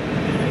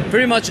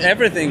pretty much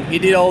everything. He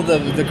did all the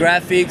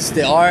graphics,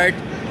 the art,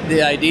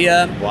 the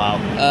idea. Wow.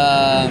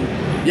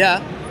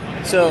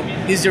 So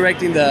he's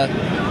directing the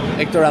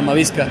Hector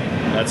Amavisca.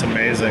 That's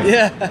amazing.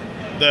 Yeah.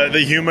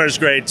 The humor is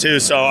great too.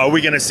 So are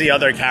we going to see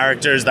other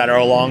characters that are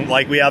along?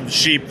 We have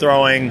sheep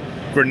throwing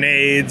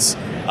grenades.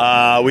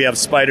 We have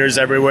spiders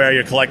everywhere.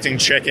 You're collecting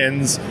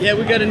chickens. Yeah,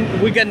 we got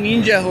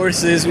ninja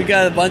horses. We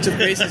got a bunch of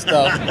crazy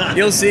stuff.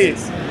 You'll see.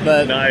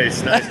 But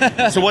nice.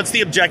 So what's the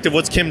objective?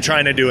 What's Kim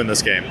trying to do in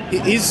this game?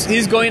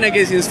 He's going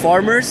against his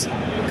farmers,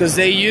 because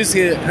they use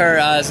her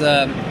as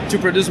to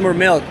produce more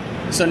milk.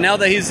 So now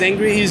that he's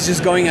angry, he's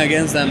just going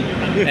against them,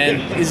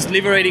 and he's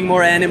liberating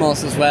more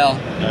animals as well.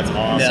 That's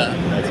awesome.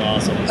 Yeah. That's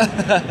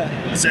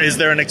awesome. So is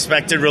there an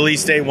expected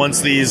release date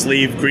once these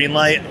leave green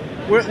light?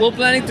 We're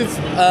planning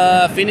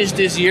to finish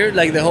this year,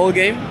 like the whole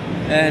game,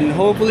 and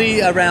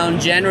hopefully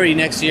around January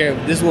next year,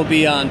 this will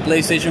be on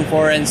PlayStation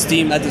 4 and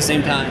Steam at the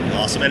same time.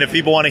 Awesome. And if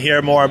people want to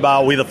hear more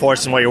about We the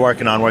Force and what you're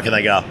working on, where can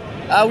they go?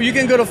 You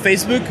can go to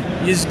Facebook,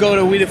 you just go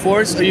to We the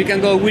Force, or you can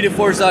go to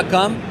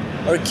WeTheForce.com,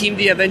 or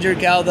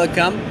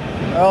KimTheAvengerCow.com,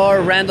 or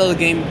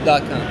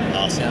RandallGame.com.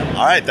 Awesome. Yeah.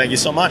 All right, thank you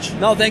so much.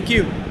 No, thank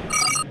you.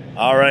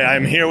 All right,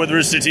 I'm here with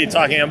Rooster Teeth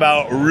talking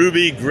about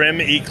RWBY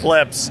Grimm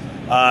Eclipse.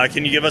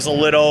 Can you give us a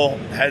little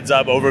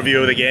heads-up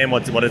overview of the game,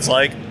 what it's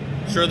like?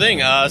 Sure thing.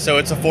 So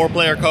it's a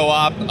 4-player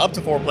co-op, up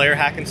to 4-player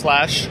hack and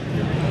slash.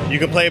 You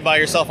can play by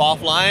yourself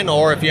offline,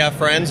 or if you have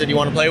friends that you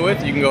want to play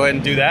with, you can go ahead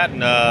and do that,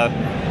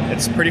 and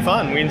it's pretty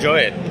fun. We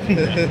enjoy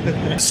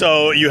it.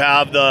 So you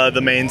have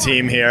the main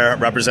team here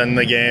representing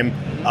the game.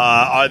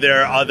 Are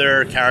there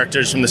other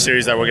characters from the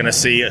series that we're going to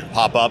see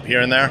pop up here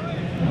and there?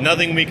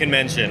 Nothing we can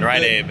mention,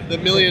 right, Abe? The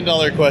 $1 million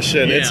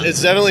question. Yeah.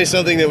 It's definitely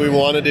something that we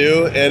want to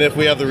do, and if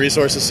we have the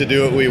resources to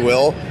do it, we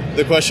will.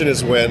 The question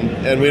is when,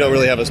 and we don't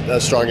really have a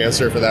strong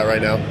answer for that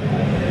right now.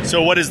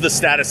 So what is the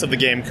status of the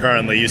game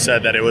currently? You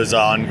said that it was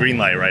on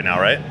greenlight right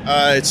now, right?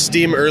 It's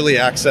Steam Early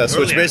Access,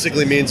 which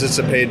basically means it's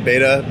a paid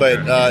beta,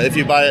 but if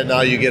you buy it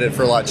now, you get it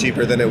for a lot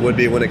cheaper than it would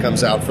be when it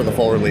comes out for the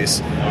full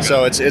release. Okay.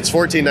 So it's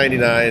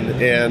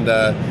 $14.99,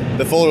 and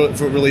the full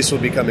release will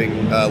be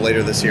coming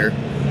later this year.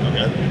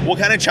 Okay. What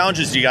kind of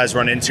challenges do you guys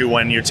run into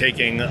when you're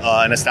taking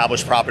an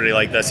established property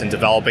like this and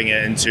developing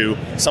it into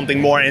something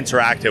more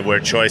interactive where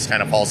choice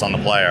kind of falls on the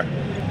player?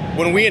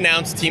 When we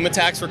announced Team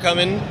Attacks were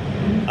coming,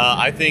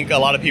 I think a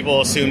lot of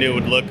people assumed it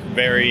would look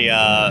very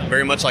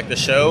much like the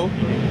show,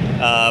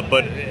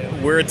 but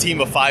we're a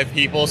team of 5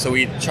 people, so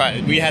we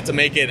had to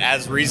make it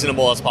as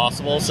reasonable as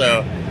possible. So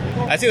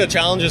I think the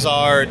challenges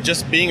are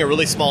just being a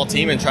really small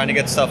team and trying to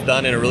get stuff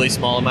done in a really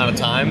small amount of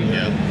time.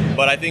 Yeah.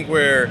 But I think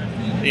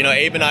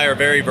Abe and I are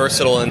very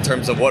versatile in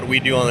terms of what we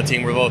do on the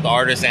team. We're both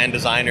artists and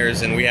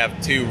designers, and we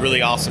have 2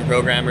 really awesome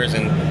programmers.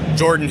 And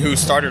Jordan, who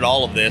started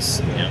all of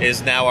this,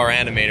 is now our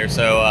animator.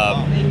 So,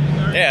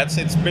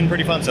 it's been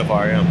pretty fun so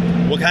far.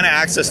 Yeah. What kind of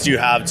access do you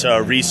have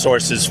to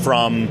resources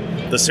from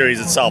the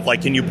series itself?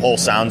 Like, can you pull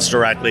sounds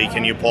directly?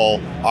 Can you pull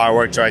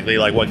artwork directly?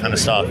 Like, what kind of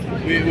stuff?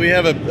 We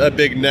have a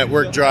big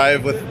network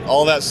drive with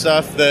all that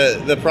stuff.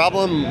 The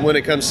problem when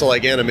it comes to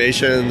like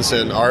animations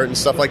and art and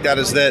stuff like that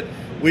is that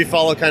we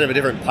follow kind of a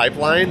different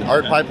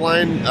art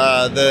pipeline.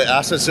 The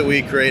assets that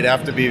we create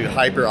have to be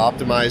hyper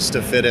optimized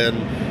to fit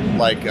in,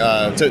 like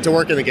to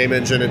work in the game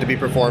engine and to be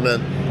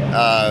performant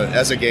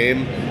as a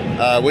game.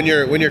 When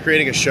you're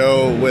creating a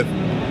show with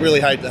really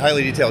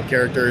highly detailed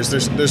characters,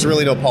 there's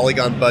really no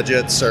polygon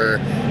budgets or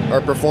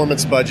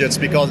performance budgets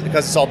because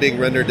it's all being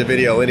rendered to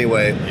video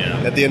anyway.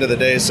 At the end of the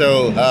day.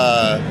 So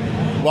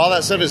while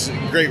that stuff is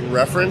great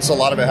reference, a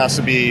lot of it has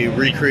to be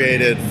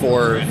recreated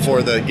for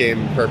the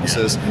game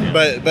purposes.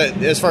 But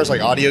as far as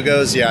like audio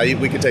goes,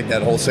 we can take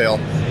that wholesale,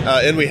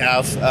 and we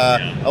have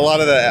a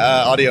lot of the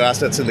audio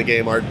assets in the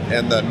game are,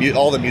 and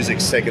all the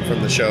music's taken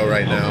from the show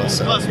right now.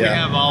 So, plus,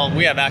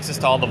 we have access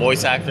to all the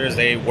voice actors.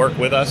 They work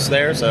with us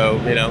there, so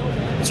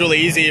it's really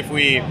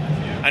easy.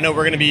 I know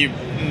we're going to be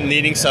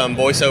needing some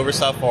voiceover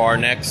stuff for our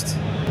next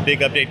big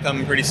update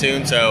coming pretty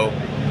soon. So.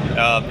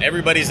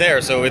 Everybody's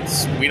there, so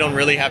we don't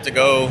really have to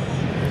go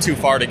too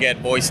far to get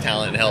voice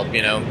talent and help.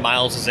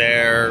 Miles is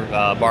there,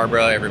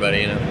 Barbara,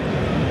 everybody.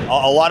 A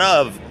lot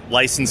of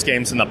licensed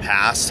games in the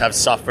past have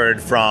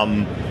suffered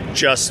from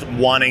just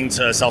wanting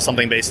to sell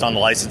something based on the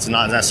license and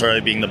not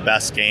necessarily being the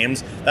best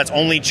games. That's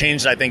only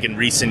changed, I think, in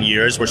recent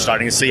years. We're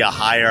starting to see a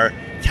higher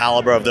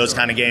caliber of those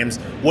kind of games.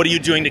 What are you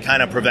doing to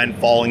kind of prevent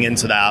falling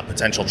into that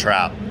potential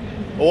trap?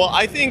 Well,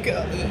 I think,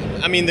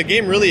 the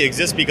game really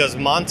exists because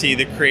Monty,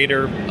 the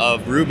creator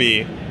of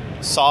RWBY,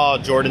 saw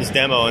Jordan's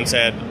demo and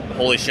said,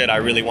 holy shit, I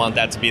really want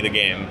that to be the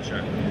game. Sure.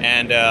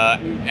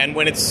 And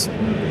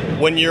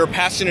when you're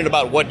passionate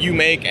about what you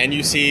make and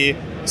you see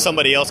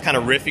somebody else kind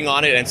of riffing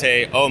on it and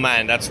say, oh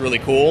man, that's really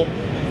cool.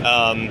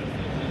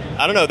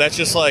 I don't know, that's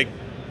just like,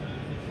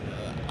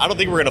 I don't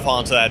think we're going to fall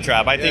into that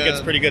trap. I think it's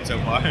pretty good so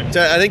far.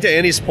 I think to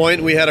Andy's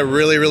point, we had a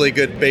really, really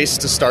good base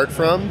to start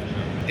from.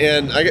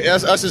 And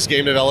us as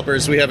game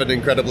developers, we have an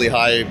incredibly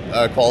high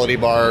quality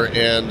bar,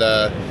 and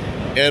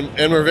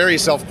we're very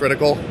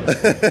self-critical.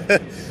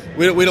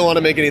 we don't want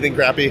to make anything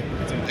crappy.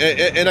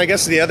 And I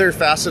guess the other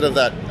facet of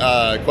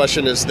that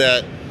question is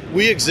that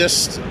we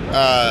exist,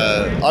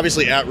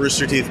 obviously, at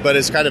Rooster Teeth, but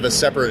as kind of a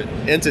separate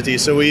entity.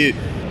 So we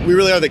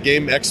really are the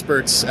game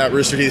experts at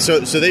Rooster Teeth. So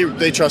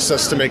they trust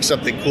us to make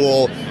something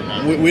cool.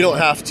 We don't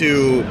have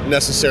to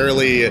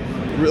necessarily,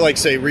 like,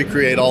 say,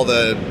 recreate all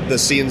the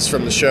scenes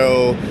from the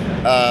show.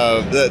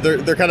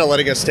 They're kind of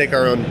letting us take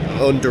our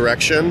own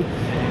direction,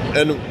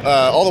 and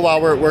all the while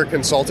we're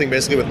consulting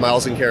basically with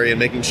Miles and Carrie and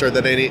making sure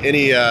that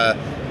any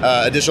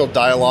additional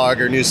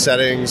dialogue or new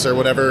settings or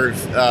whatever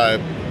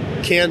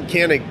can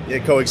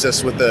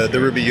coexist with the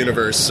RWBY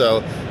universe.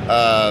 So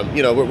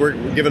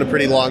we're given a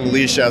pretty long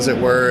leash, as it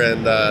were,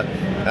 and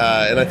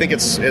I think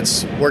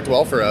it's worked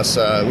well for us.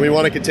 We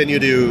want to continue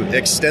to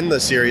extend the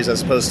series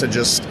as opposed to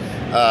just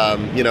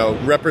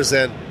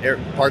represent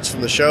parts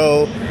from the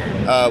show.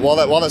 While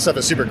that stuff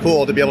is super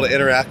cool to be able to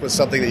interact with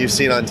something that you've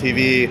seen on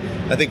TV,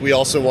 I think we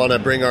also want to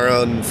bring our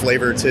own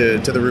flavor to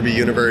the RWBY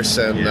universe,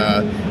 and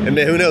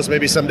who knows,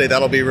 maybe someday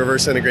that'll be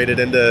reverse integrated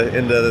into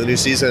the new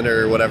season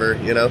or whatever.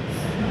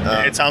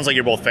 It sounds like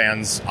you're both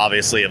fans,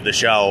 obviously, of the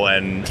show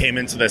and came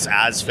into this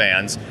as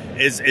fans.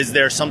 Is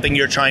there something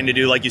you're trying to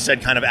do, like you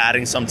said, kind of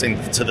adding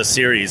something to the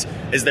series?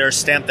 Is there a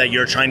stamp that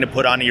you're trying to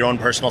put on your own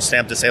personal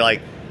stamp to say,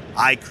 like,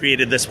 I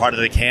created this part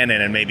of the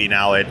canon and maybe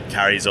now it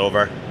carries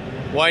over?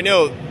 Well, I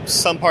know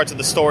some parts of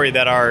the story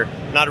that are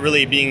not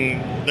really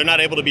they're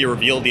not able to be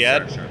revealed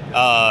yet. Sure.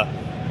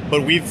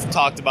 But we've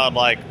talked about,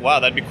 like, wow,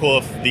 that'd be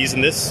cool if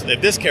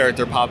this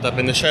character popped up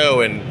in the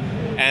show,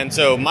 and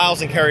so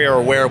Miles and Carrie are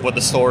aware of what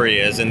the story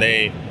is, and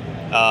they,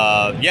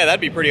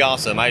 that'd be pretty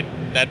awesome.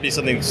 That'd be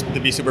something to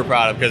be super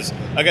proud of, because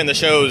again, the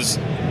shows,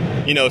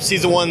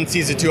 season 1,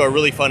 season 2 are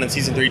really fun, and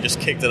season 3 just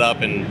kicked it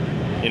up, and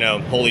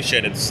holy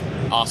shit, it's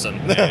awesome.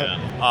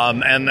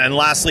 And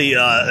lastly,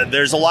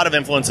 there's a lot of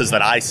influences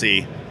that I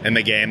see in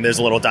the game. There's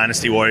a little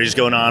Dynasty Warriors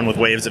going on with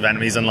waves of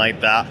enemies and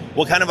like that.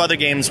 What kind of other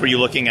games were you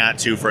looking at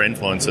too for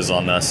influences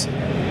on this?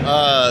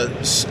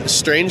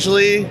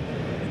 Strangely,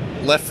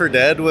 Left 4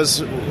 Dead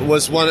was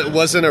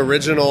an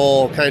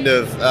original kind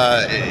of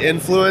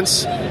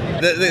influence.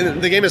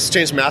 The game has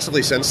changed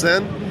massively since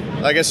then.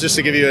 I guess just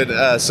to give you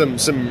some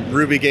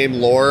RWBY game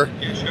lore,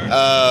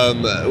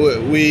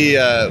 we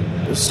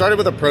started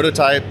with a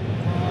prototype.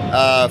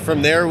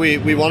 From there,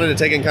 we wanted to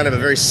take in kind of a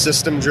very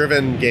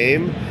system-driven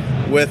game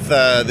with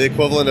the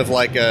equivalent of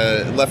like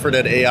a Left 4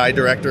 Dead AI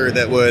director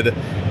that would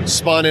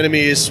spawn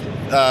enemies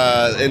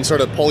and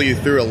sort of pull you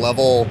through a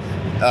level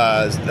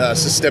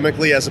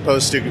systemically, as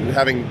opposed to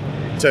having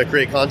to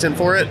create content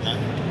for it.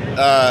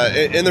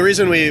 And the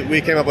reason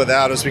we came up with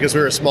that was because we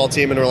were a small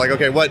team and we're like,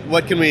 okay,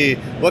 what can we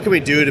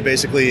do to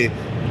basically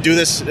do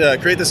this,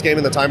 create this game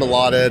in the time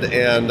allotted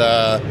and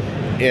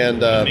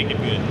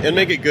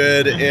make it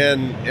good,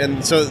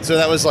 and so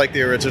that was like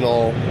the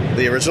original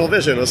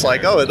vision. It was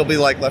like, oh, it'll be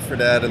like Left 4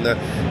 Dead,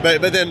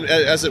 but then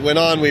as it went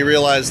on, we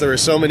realized there were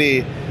so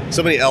many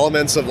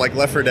elements of like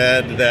Left 4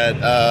 Dead that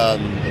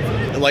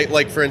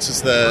like for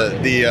instance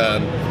the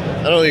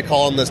I don't know what you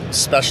call them, the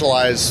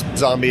specialized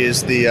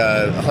zombies, the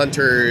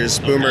hunters,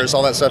 boomers,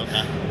 all that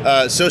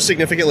stuff, so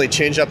significantly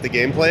change up the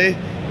gameplay.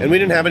 And we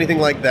didn't have anything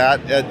like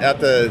that at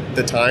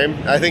the time.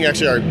 I think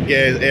actually our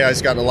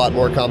AI's gotten a lot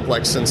more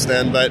complex since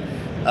then. But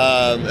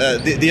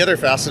the other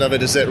facet of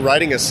it is that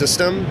writing a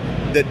system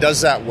that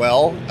does that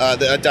well,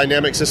 a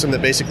dynamic system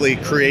that basically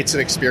creates an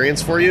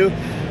experience for you,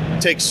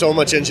 takes so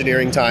much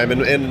engineering time.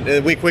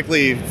 And we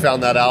quickly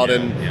found that out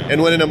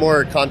and went in a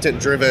more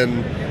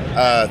content-driven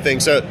thing.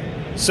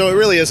 So it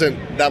really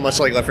isn't that much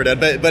like Left 4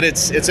 Dead, but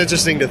it's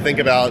interesting to think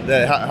about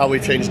how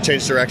we've changed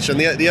direction.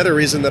 The other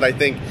reason that I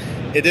think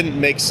it didn't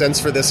make sense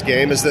for this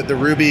game is that the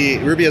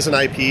RWBY as an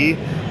IP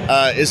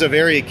is a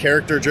very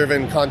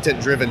character-driven,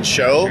 content-driven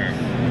show.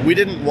 We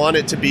didn't want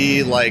it to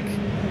be like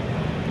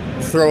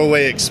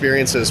throwaway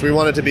experiences. We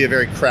want it to be a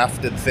very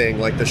crafted thing,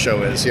 like the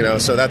show is.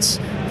 So that's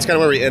kind of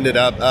where we ended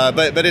up.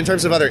 But in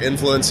terms of other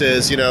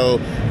influences,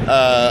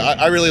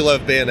 I really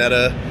love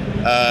Bayonetta.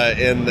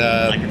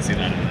 I can see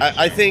that.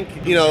 I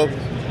think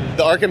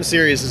the Arkham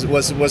series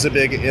was a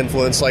big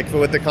influence. Like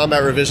with the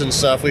combat revision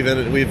stuff, we've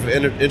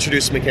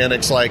introduced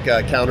mechanics like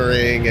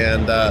countering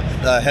and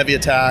heavy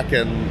attack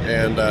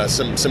and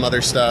some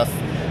other stuff.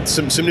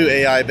 Some new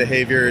AI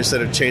behaviors that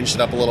have changed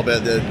it up a little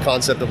bit. The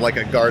concept of like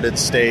a guarded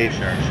state.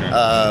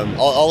 Sure.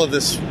 All of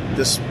this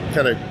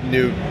kind of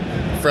new,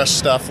 fresh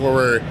stuff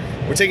where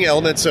we're taking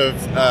elements of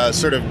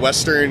sort of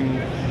Western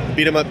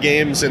beat 'em up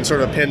games and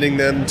sort of appending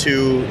them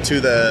to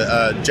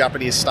the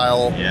Japanese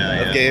style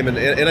of game,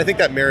 and I think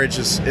that marriage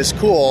is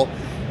cool,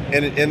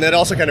 and that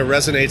also kind of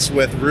resonates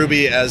with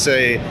RWBY as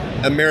a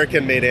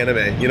American-made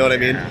anime. You know what I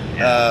mean?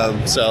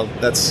 So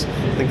I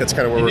think that's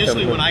kind of where we're coming from.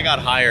 Initially, when I got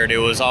hired, it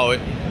was always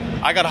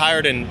I got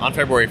hired on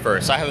February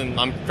 1st.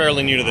 I'm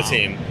fairly new to the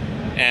team,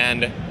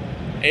 and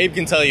Abe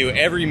can tell you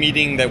every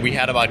meeting that we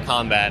had about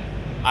combat,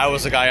 I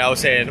was the guy I was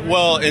saying,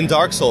 well, in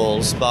Dark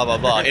Souls, blah blah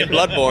blah, in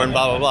Bloodborne,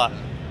 blah blah blah,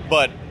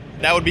 but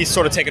that would be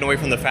sort of taken away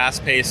from the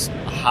fast-paced,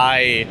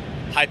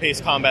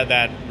 high-paced combat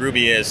that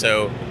RWBY is.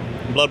 So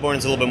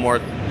Bloodborne's a little bit more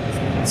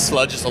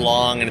sludges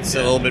along, and it's a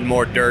little bit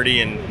more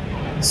dirty and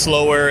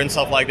slower and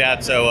stuff like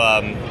that. So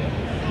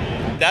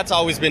that's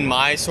always been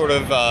my sort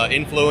of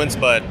influence,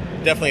 but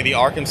definitely the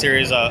Arkham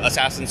series,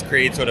 Assassin's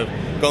Creed, sort of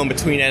going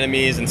between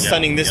enemies and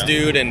stunning this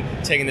dude and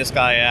taking this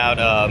guy out.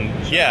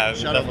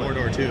 Shout out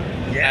Mordor too.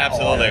 Yeah,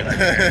 absolutely.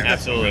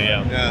 Absolutely,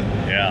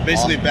 yeah.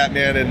 Basically awesome.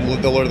 Batman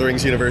and the Lord of the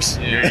Rings universe.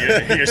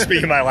 You're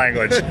speaking my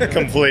language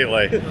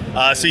completely.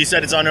 So you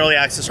said it's on early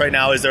access right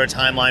now. Is there a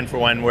timeline for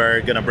when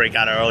we're going to break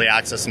out of early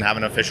access and have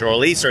an official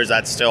release, or is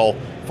that still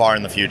far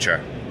in the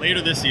future?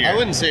 Later this year. I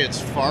wouldn't say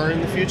it's far in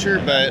the future,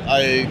 but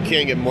I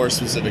can't get more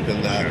specific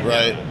than that,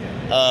 right?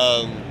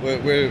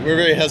 We're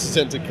very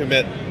hesitant to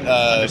commit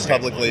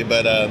publicly,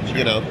 but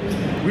you know,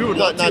 we would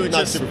not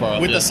just, super far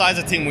off. With the size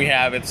of team we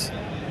have,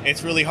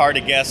 it's really hard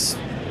to guess.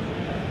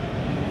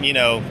 You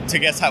know, to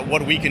guess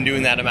what we can do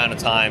in that amount of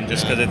time,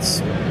 just because it's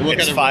kind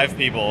of 5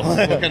 people.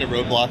 What kind of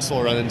roadblocks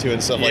we'll run into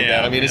and stuff like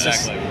that. I mean, it's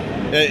exactly.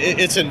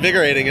 It's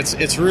invigorating.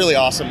 It's really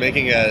awesome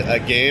making a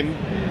game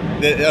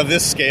of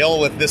this scale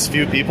with this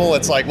few people.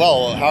 It's like,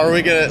 well, how are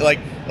we gonna like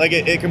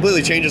it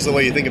completely changes the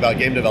way you think about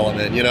game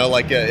development. You know,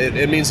 like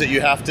it means that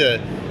you have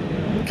to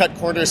cut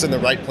corners in the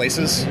right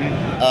places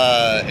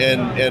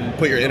and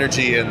put your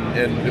energy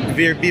and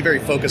be very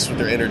focused with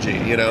your energy.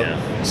 You know,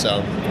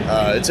 so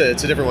it's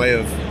a different way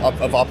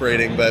of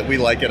operating, but we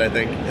like it, I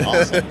think.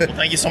 Awesome. Well,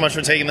 thank you so much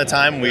for taking the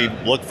time. We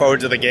look forward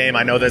to the game.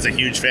 I know there's a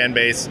huge fan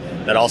base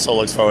that also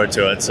looks forward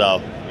to it.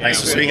 So thanks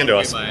for speaking to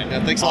us.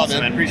 Yeah, thanks a lot,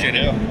 man. Appreciate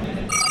it.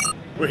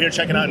 We're here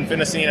checking out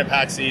Infiniscene at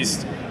PAX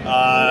East.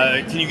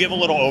 Can you give a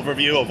little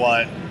overview of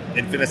what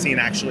Infiniscene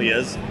actually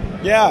is?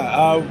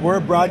 Yeah, we're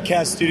a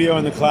broadcast studio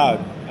in the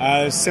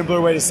cloud. Simpler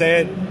way to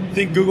say it,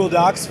 think Google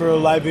Docs for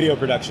live video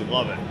production.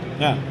 Love it.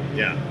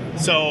 Yeah.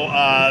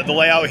 So the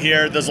layout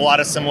here, there's a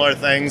lot of similar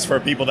things for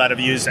people that have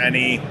used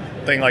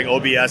anything like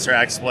OBS or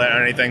XSplit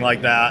or anything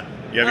like that.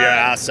 You have your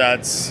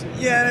assets.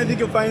 Yeah, and I think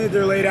you'll find that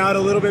they're laid out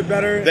a little bit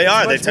better. They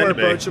are. They It's tend more to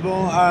be.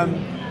 approachable.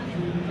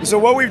 So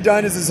what we've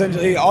done is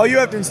essentially all you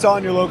have to install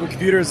on your local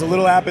computer is a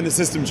little app in the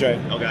system tray.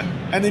 Okay.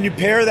 And then you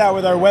pair that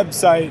with our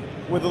website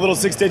with a little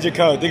 6-digit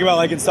code. Think about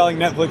like installing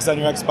Netflix on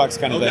your Xbox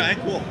kind of thing. Okay,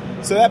 cool.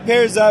 So that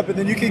pairs up, and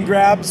then you can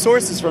grab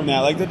sources from that,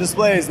 like the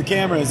displays, the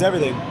cameras,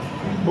 everything.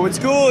 But what's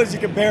cool is you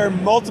can pair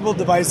multiple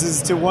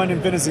devices to one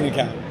Infiniscene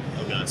account.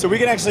 Okay. So we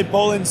can actually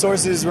pull in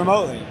sources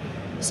remotely.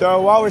 So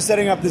while we're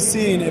setting up the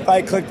scene, if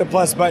I click the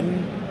plus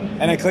button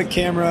and I click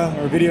camera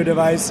or video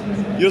device,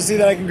 you'll see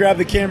that I can grab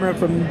the camera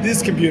from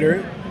this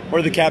computer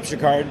or the capture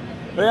card,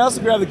 but I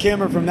also grab the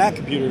camera from that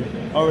computer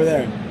over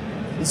there.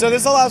 And so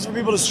this allows for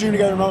people to stream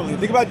together remotely.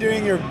 Think about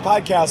doing your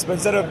podcast, but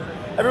instead of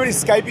everybody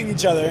Skyping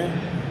each other,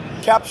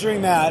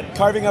 capturing that,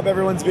 carving up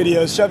everyone's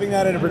videos, shoving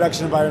that in a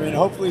production environment,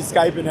 hopefully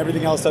Skype and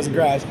everything else doesn't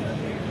crash.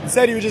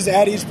 Instead, you would just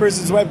add each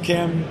person's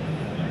webcam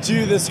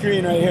to the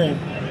screen right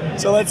here.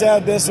 So let's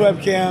add this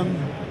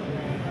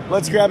webcam.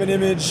 Let's grab an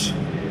image.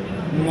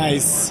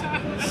 Nice.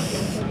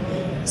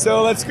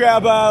 So let's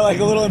grab like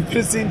a little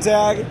Infiniscene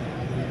tag.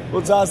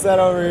 We'll toss that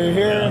over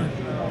here.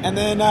 And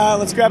then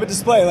let's grab a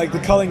display, like the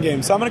culling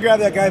game. So I'm going to grab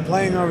that guy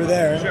playing over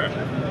there. Sure.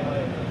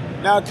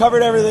 Now, I've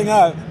covered everything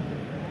up.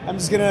 I'm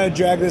just going to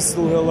drag this to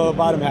the low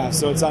bottom half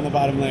so it's on the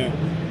bottom layer.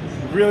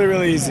 Really,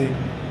 really easy.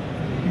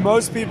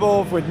 Most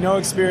people with no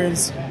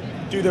experience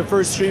do their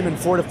first stream in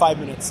 4 to 5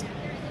 minutes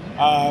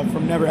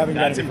from never having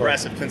done it before.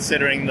 That's impressive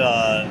considering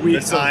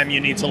the time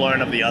you need to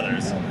learn of the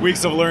others.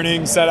 Weeks of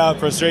learning, setup,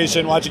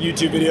 frustration, watching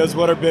YouTube videos.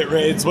 What are bit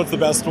rates? What's the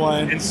best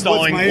one?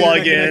 Installing What's my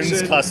internet plugins,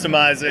 connection?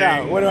 customizing.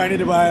 Yeah, what do I need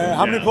to buy?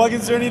 How many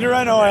plugins do I need to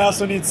run? Oh, I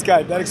also need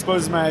Skype. That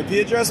exposes my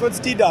IP address. What's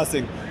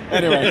DDoSing?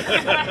 Anyway,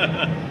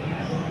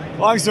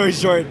 long story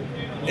short,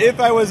 if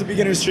I was a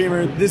beginner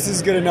streamer, this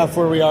is good enough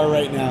where we are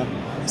right now.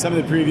 Some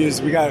of the previews,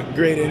 we got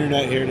great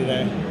internet here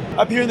today.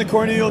 Up here in the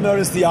corner, you'll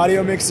notice the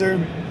audio mixer.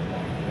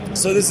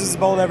 So this is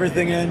pulled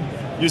everything in.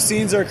 Your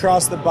scenes are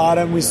across the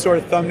bottom. We store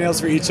thumbnails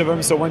for each of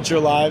them, so once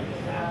you're live,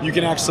 you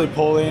can actually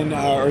pull in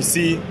or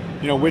see,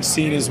 which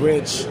scene is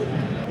which.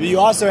 What you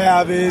also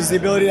have is the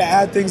ability to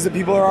add things that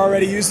people are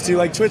already used to,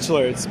 like Twitch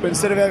alerts. But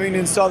instead of having to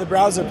install the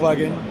browser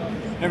plugin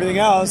and everything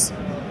else,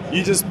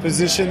 you just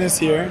position this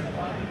here.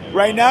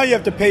 Right now, you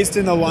have to paste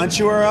in the launch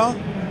URL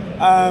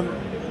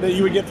that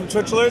you would get from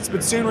Twitch alerts,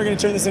 but soon we're going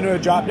to turn this into a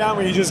drop-down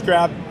where you just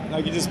grab,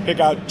 you just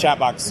pick out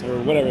Chatbox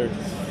or whatever.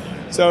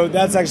 So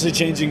that's actually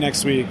changing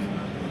next week.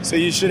 So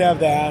you should have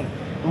that.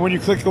 And when you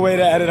click away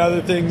to edit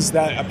other things,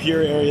 that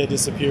appear area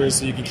disappears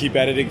so you can keep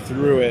editing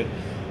through it.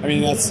 I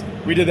mean,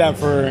 we did that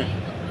for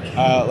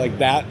like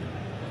that.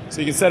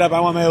 So you can set up, I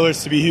want my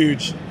alerts to be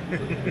huge,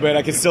 but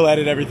I can still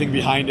edit everything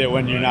behind it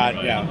when you're not,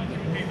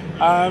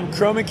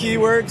 Chroma key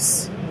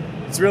works.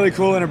 It's really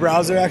cool in a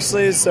browser,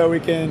 actually, so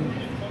we can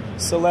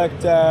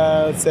select,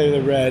 let's say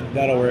the red,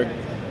 that'll work.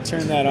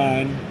 Turn that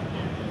on,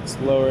 just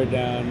lower it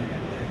down.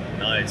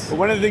 Nice. But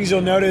one of the things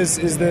you'll notice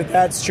is that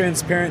that's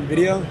transparent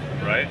video.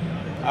 Right.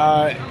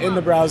 In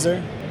the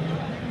browser,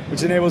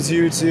 which enables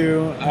you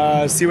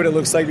to see what it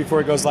looks like before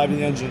it goes live in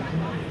the engine.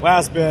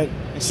 Last bit,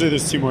 actually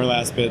there's 2 more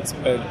last bits,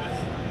 but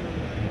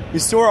we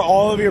store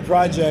all of your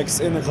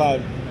projects in the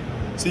cloud.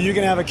 So you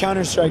can have a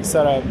Counter-Strike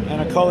setup and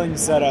a culling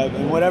setup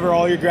and whatever,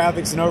 all your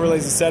graphics and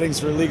overlays and settings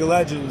for League of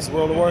Legends,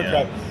 World of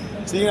Warcraft. Yeah.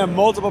 So you can have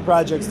multiple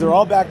projects. They're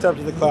all backed up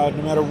to the cloud.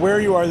 No matter where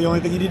you are, the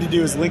only thing you need to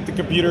do is link the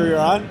computer you're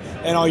on,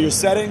 and all your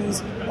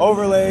settings,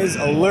 overlays,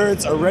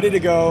 alerts are ready to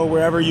go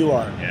wherever you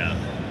are.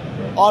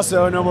 Yeah.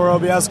 Also, no more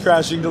OBS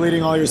crashing,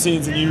 deleting all your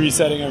scenes, and you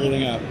resetting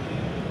everything up.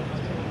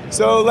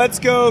 So let's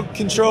go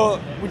control.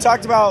 We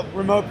talked about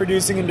remote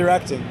producing and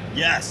directing.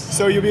 Yes.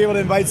 So you'll be able to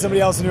invite somebody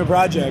else into a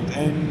project,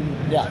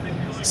 and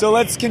So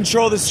let's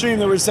control the stream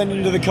that we're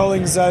sending to the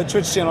Collings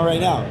Twitch channel right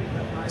now.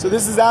 So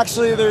this is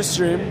actually their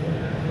stream.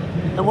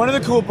 And one of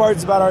the cool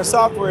parts about our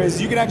software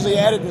is you can actually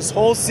edit this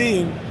whole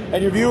scene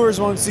and your viewers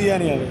won't see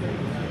any of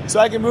it. So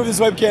I can move this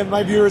webcam.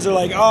 My viewers are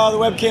like, oh, the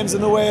webcam's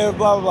in the way of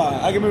blah, blah,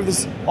 blah. I can move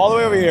this all the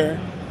way over here.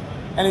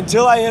 And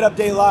until I hit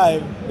Update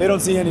Live, they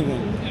don't see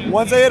anything.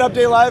 Once I hit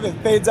Update Live, it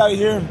fades out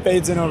here and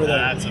fades in over there.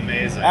 That's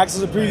amazing. Acts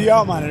as a preview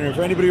out monitor.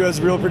 For anybody who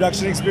has real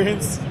production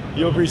experience,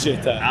 you'll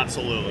appreciate that.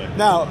 Absolutely.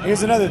 Now,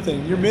 here's another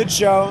thing. You're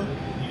mid-show.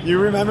 You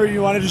remember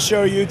you wanted to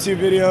show a YouTube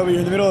video, but you're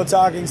in the middle of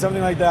talking,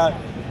 something like that.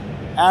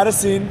 Add a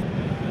scene.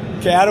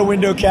 Okay, add a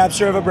window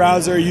capture of a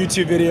browser, a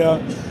YouTube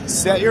video.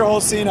 Set your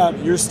whole scene up.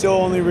 You're still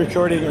only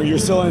recording, or you're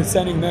still only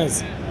sending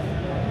this.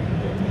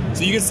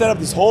 So you can set up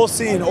this whole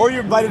scene, or you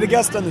invited a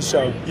guest on the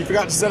show. You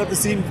forgot to set up the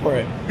scene for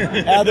it.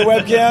 Add the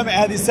webcam,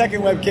 add the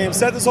second webcam,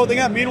 set this whole thing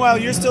up. Meanwhile,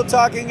 you're still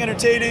talking,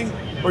 entertaining,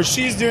 or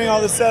she's doing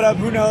all the setup.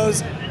 Who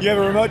knows? You have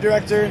a remote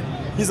director.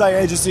 He's like,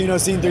 hey, just so you know,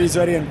 scene 3 is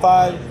ready in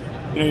 5.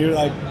 You know, you're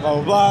like,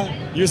 blah, blah, blah.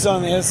 You're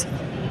selling this.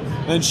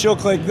 Then she'll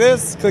click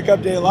this, click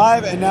Update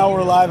Live, and now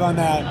we're live on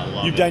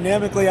that. You've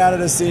dynamically added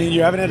a scene.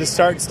 You haven't had to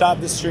stop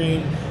the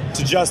stream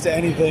to adjust to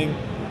anything.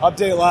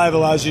 Update Live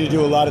allows you to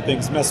do a lot of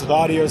things, mess with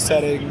audio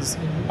settings.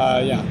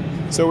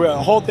 So the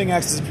whole thing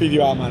acts as a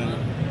preview out monitor.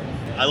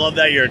 I love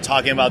that you're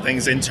talking about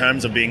things in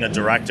terms of being a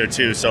director,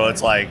 too. So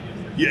it's like,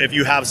 if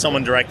you have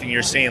someone directing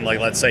your scene, like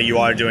let's say you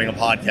are doing a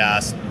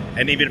podcast,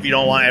 and even if you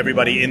don't want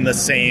everybody in the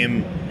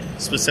same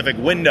specific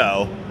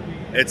window,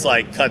 it's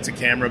like cut to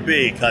camera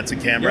B, cut to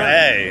camera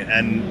A,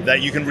 and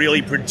that you can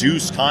really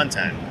produce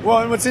content. Well,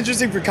 and what's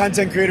interesting for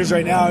content creators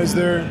right now is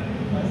they're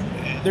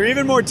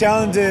even more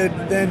talented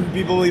than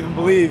people even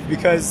believe,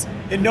 because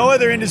in no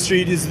other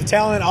industry does the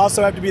talent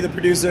also have to be the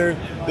producer,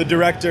 the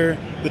director,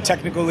 the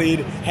technical lead,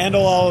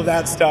 handle all of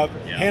that stuff,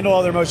 handle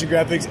all their motion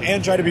graphics,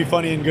 and try to be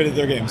funny and good at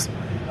their games.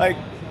 Like,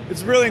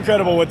 it's really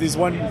incredible what these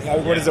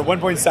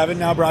 1.7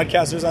 now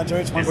broadcasters on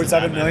Twitch,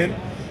 1.7 million?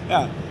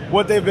 Yeah.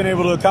 What they've been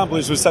able to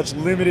accomplish with such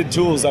limited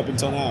tools up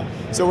until now.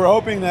 So we're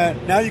hoping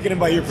that now you can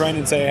invite your friend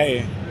and say,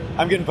 hey,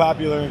 I'm getting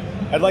popular.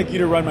 I'd like you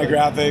to run my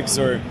graphics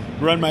or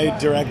run my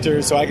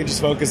director so I can just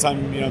focus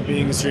on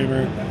being a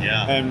streamer.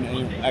 Yeah.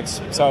 And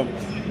X. So,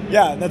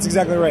 yeah, that's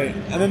exactly right.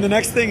 And then the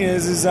next thing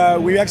is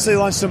we actually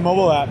launched a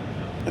mobile app.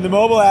 And the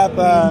mobile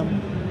app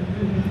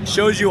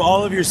shows you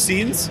all of your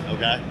scenes.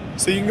 Okay.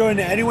 So you can go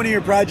into any one of your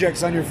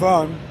projects on your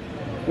phone.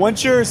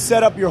 Once you're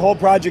set up your whole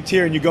project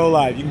here and you go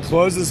live, you can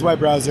close this web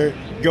browser,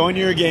 go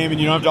into your game,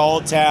 and you don't have to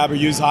alt-tab or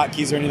use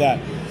hotkeys or any of that.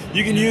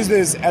 You can use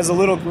this as a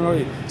little...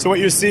 So what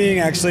you're seeing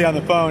actually on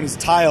the phone is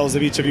tiles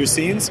of each of your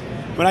scenes.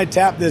 When I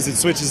tap this, it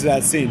switches to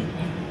that scene.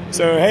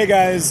 So, hey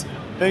guys,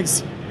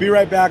 thanks. Be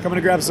right back. I'm going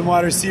to grab some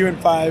water. See you in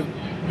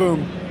 5.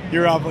 Boom.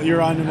 You're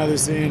on another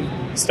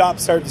scene. Stop,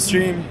 start the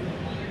stream.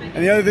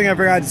 And the other thing I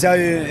forgot to tell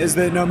you is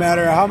that no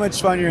matter how much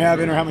fun you're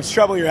having or how much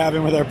trouble you're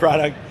having with our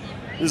product,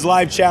 there's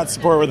live chat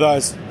support with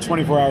us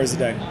 24 hours a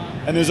day.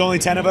 And there's only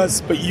 10 of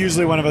us, but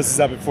usually one of us is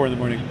up at 4 in the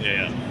morning.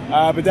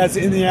 Yeah. But that's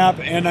in the app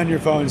and on your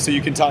phone, so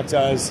you can talk to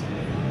us.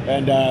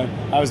 And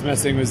I was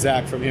messing with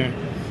Zach from here.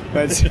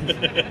 But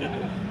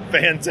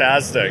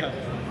fantastic.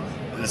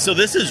 So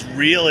this is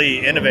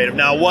really innovative.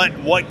 Now,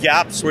 what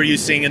gaps were you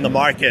seeing in the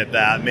market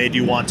that made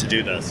you want to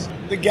do this?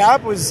 The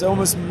gap was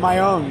almost my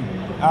own.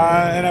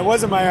 And it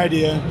wasn't my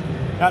idea.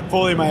 Not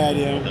fully my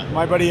idea.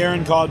 My buddy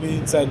Aaron called me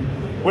and said,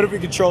 what if we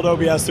controlled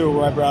OBS through a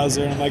web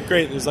browser? And I'm like,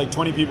 great, there's like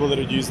 20 people that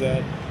would use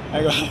that.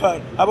 I go,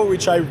 how about we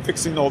try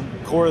fixing the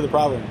core of the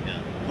problem?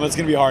 Well, it's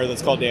going to be hard.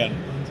 Let's call Dan.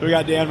 So we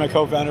got Dan, my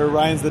co-founder.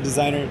 Ryan's the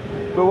designer.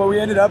 But what we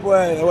ended up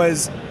with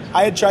was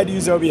I had tried to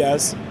use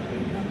OBS.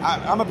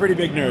 I'm a pretty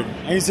big nerd.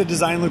 I used to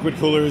design liquid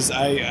coolers.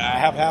 I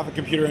have half a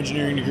computer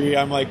engineering degree.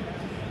 I'm like,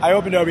 I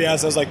opened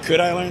OBS. I was like, could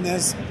I learn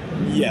this?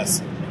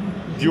 Yes.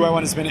 Do I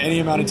want to spend any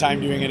amount of time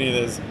doing any of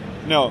this?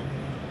 No.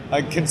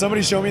 Like, can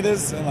somebody show me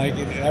this? And like,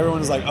 everyone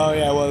was like, oh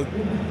yeah, well,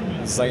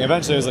 it's like,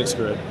 eventually I was like,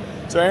 screw it.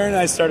 So Aaron and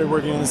I started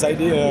working on this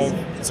idea.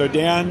 So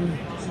Dan,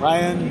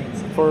 Ryan,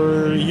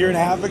 for a year and a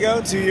half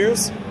ago, 2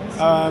 years,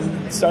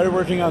 started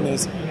working on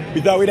this.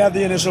 We thought we'd have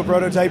the initial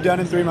prototype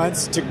done in 3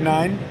 months. It took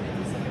 9.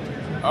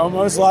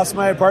 Almost lost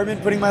my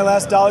apartment putting my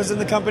last dollars in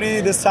the company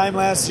this time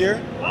last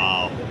year.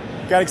 Wow.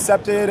 Got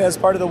accepted as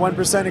part of the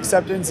 1%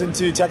 acceptance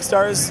into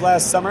Techstars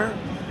last summer.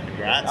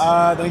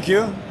 Congrats. Thank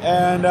you.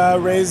 And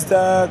raised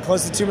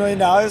close to $2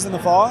 million in the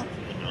fall.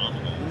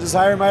 And just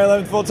hired my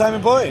 11th full-time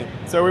employee.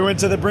 So we went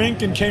to the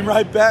brink and came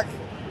right back.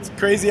 It's a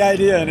crazy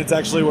idea, and it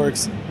actually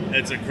works.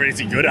 It's a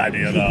crazy good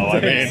idea, though.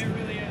 I mean,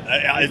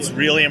 it's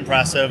really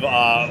impressive.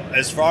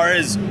 As far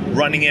as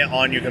running it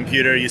on your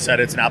computer, you said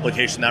it's an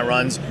application that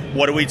runs.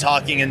 What are we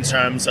talking in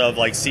terms of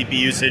like CPU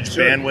usage,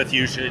 bandwidth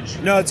usage?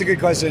 No, it's a good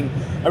question.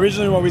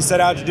 Originally, what we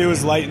set out to do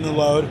was lighten the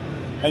load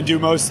and do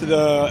most of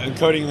the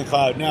encoding in the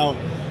cloud. Now,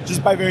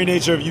 just by very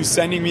nature of you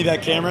sending me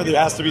that camera, there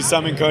has to be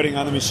some encoding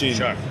on the machine.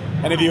 Sure.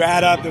 And if you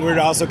add up that we're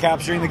also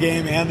capturing the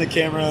game and the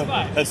camera,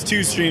 that's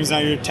 2 streams now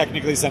you're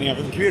technically sending up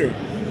from the computer.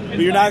 But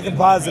you're not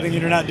compositing,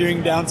 you're not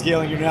doing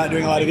downscaling, you're not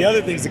doing a lot of the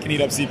other things that can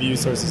eat up CPU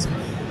sources.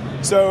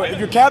 So if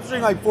you're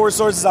capturing like 4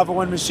 sources off of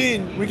one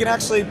machine, we can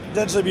actually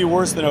potentially be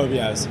worse than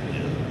OBS.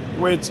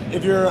 Which,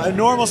 if you're a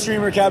normal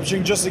streamer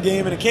capturing just a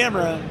game and a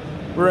camera,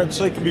 we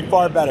actually can be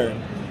far better.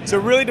 So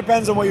it really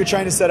depends on what you're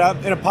trying to set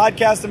up. In a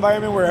podcast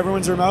environment where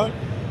everyone's remote,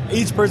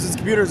 each person's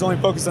computer is only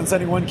focused on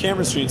sending one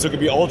camera stream, so it could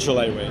be ultra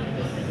lightweight.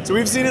 So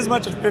we've seen as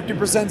much as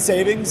 50%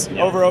 savings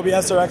over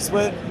OBS or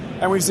XSplit,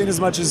 and we've seen as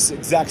much as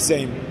exact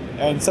same,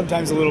 and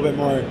sometimes a little bit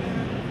more.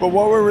 But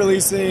what we're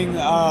releasing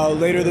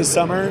later this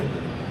summer,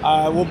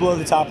 we'll blow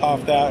the top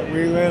off that.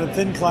 We have a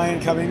thin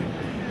client coming.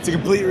 It's a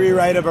complete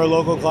rewrite of our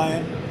local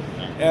client.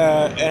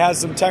 It has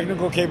some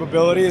technical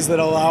capabilities that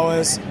allow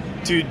us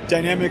to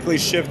dynamically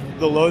shift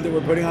the load that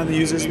we're putting on the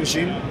user's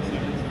machine.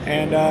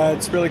 And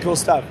it's really cool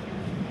stuff.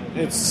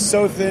 It's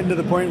so thin to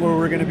the point where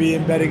we're going to be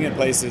embedding it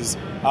places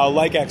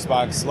like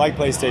Xbox, like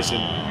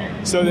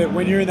PlayStation, so that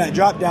when you're in that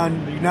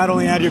drop-down, you not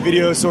only add your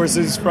video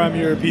sources from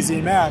your PC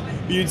and Mac,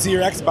 but you'd see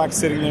your Xbox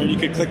sitting there, and you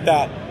could click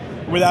that.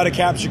 Without a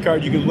capture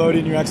card, you could load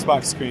in your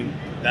Xbox screen.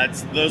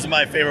 Those are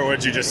my favorite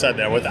words you just said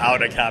there,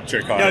 without a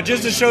capture card. Now,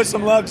 just to show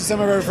some love to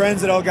some of our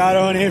friends at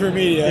Elgato and Haver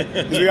Media,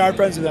 because we are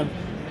friends with them,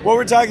 what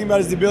we're talking about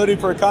is the ability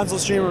for a console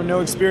streamer with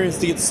no experience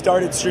to get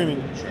started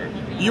streaming. Sure.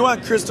 You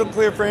want crystal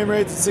clear frame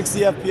rates at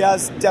 60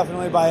 FPS,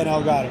 definitely buy an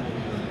Elgato.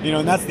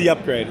 And that's the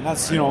upgrade, and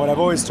that's what I've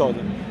always told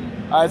them.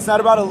 It's not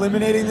about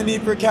eliminating the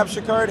need for a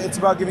capture card, it's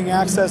about giving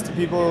access to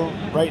people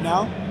right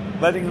now,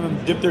 letting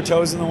them dip their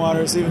toes in the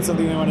water, see if it's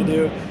something they want to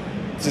do.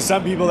 To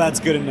some people, that's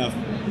good enough.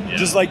 Yeah.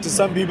 Just like to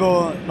some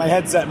people, my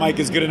headset mic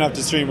is good enough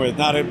to stream with,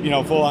 not a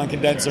full-on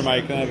condenser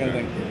mic and that kind of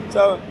thing.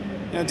 So,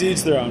 to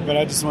each their own. But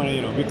I just want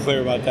to be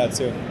clear about that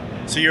too.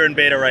 So you're in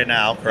beta right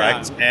now,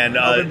 correct? Yeah. And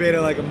I was in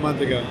beta like a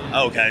month ago.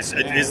 Okay. So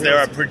is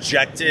there a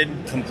projected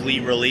complete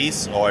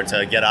release, or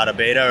to get out of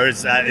beta, or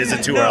is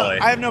it too early?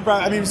 I have no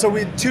problem. So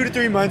 2 to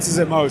 3 months is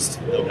at most.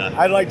 Okay.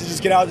 I'd like to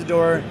just get out the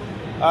door.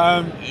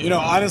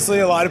 Honestly,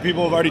 a lot of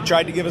people have already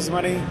tried to give us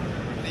money.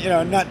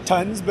 Not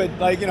tons, but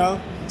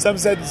some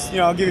said,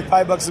 I'll give you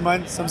 $5 a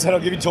month. Some said I'll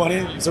give you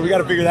 20. So we got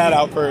to figure that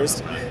out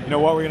first.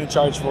 What we're going to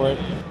charge for it.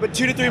 But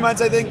 2 to 3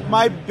 months, I think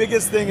my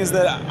biggest thing is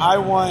that I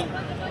want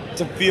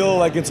to feel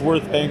like it's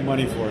worth paying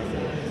money for.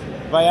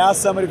 If I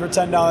ask somebody for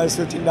 $10,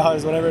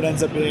 $15, whatever it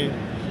ends up being,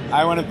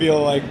 I want to feel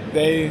like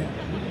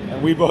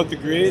and we both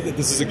agree that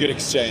this is a good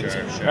exchange,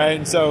 sure. Right?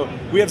 And so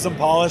we have some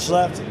polish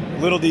left,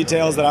 little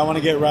details that I want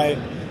to get right.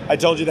 I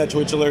told you that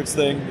Twitch alerts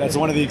thing. That's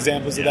one of the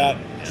examples of that.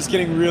 Just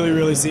getting really,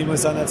 really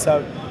seamless on that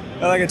stuff.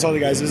 Like I told you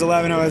guys, there's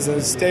 11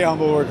 OS. Stay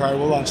humble, work hard.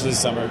 We'll launch this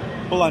summer.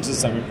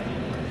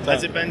 So.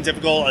 Has it been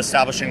difficult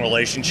establishing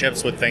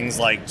relationships with things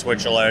like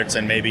Twitch alerts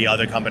and maybe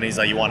other companies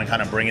that you want to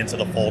kind of bring into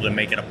the fold and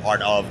make it a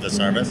part of the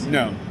service?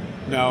 No.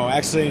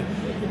 Actually,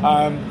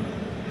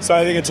 so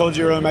I think I told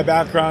you earlier, my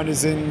background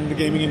is in the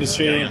gaming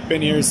industry. Yeah. I've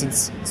been here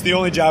since, it's the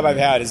only job I've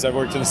had is I've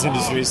worked in this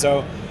industry.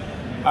 So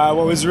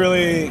what was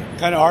really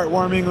kind of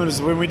heartwarming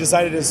was when we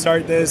decided to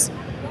start this,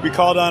 we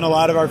called on a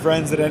lot of our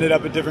friends that ended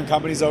up at different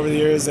companies over the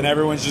years, and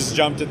everyone's just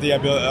jumped at the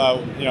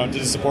ability,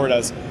 to support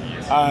us.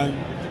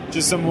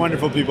 Just some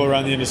wonderful people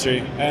around the industry.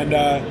 And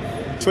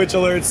Twitch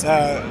alerts,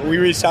 we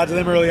reached out to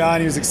them early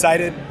on. He was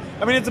excited.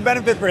 I mean, it's a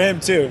benefit for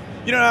him, too.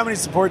 You don't know how many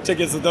support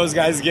tickets that those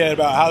guys get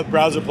about how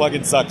browser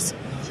plugin sucks.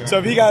 Sure. So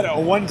if he got a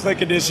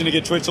one-click addition to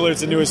get Twitch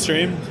alerts into his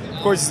stream,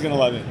 of course he's going to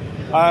love it.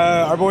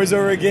 Our boys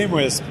over at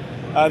GameWisp,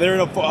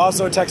 they're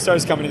also a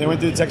Techstars company. They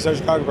went through the Techstars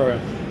Chicago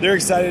program. They're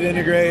excited to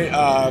integrate.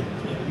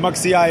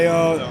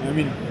 Muxio,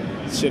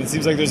 it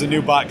seems like there's a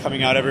new bot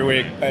coming out every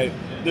week. But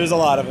there's a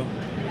lot of them.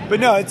 But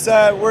no, it's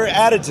we're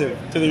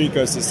additive to the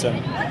ecosystem.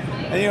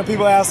 And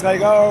people ask like,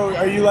 "Oh,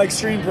 are you like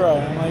Stream Pro?"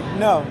 And I'm like,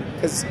 "No,"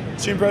 because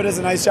Stream Pro does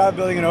a nice job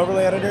building an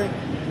overlay editor.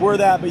 We're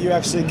that, but you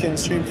actually can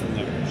stream from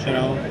there.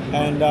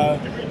 And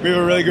we have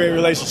a really great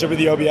relationship with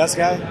the OBS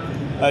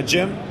guy,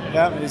 Jim.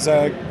 Yeah, he's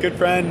a good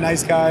friend,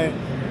 nice guy.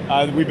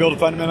 We build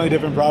fundamentally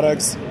different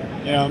products.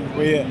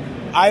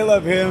 I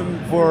love him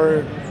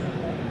for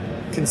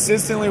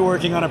consistently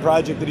working on a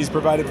project that he's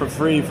provided for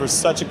free for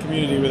such a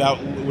community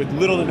with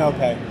little to no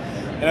pay.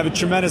 And I have a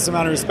tremendous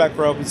amount of respect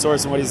for open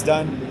source and what he's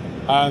done.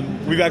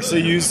 We've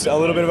actually used a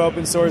little bit of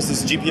open source,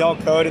 this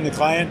GPL code in the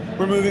client.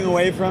 We're moving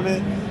away from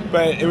it,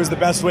 but it was the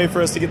best way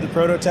for us to get the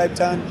prototype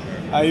done.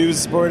 He was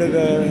supportive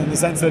in the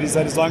sense that he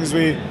said as long as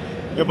we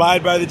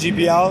abide by the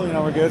GPL,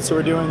 we're good. So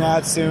we're doing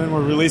that soon.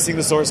 We're releasing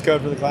the source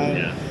code for the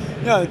client.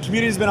 The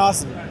community's been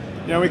awesome.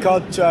 We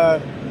called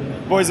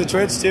boys at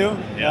Twitch too.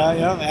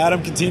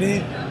 Adam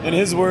Contini. In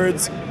his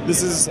words,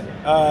 this is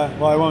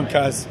I won't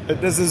cuss,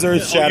 but this is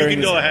earth shattering.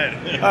 You can go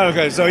ahead.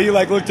 Okay, so he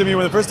looked at me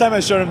when the first time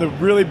I showed him the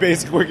really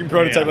basic working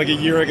prototype a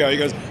year ago. He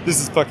goes, "This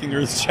is fucking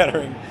earth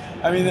shattering."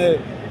 I mean,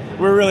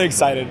 we're really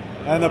excited,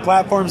 and the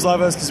platforms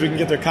love us because we can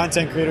get their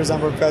content creators on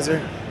board.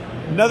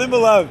 Nothing but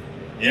love.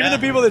 Yeah. Even the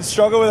people that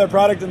struggle with our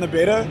product in the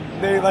beta,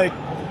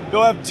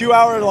 they'll have 2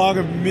 hours long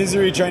of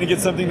misery trying to get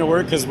something to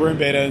work because we're in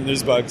beta and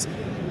there's bugs.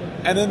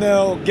 And then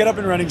they'll get up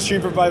and running,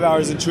 stream for 5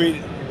 hours, and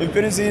tweet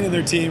Infiniscene and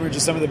their team are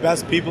just some of the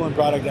best people in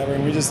product ever.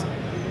 And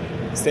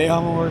stay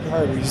home and work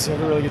hard. We just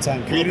have a really good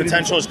time. The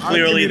potential is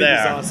clearly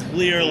there. Awesome.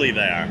 Clearly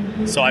there.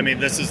 So I mean,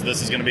 this is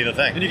going to be the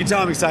thing. And you can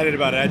tell I'm excited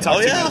about it. I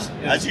talk too much.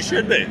 As you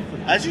should be.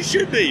 As you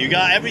should be. You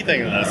got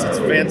everything in this. It's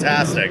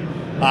fantastic.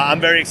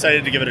 I'm very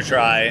excited to give it a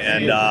try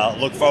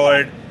and look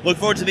forward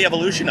to the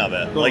evolution of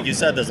it. Cool. Like you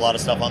said, there's a lot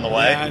of stuff on the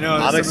way. Yeah, I know.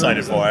 I'm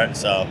excited for it.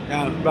 So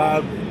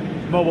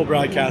mobile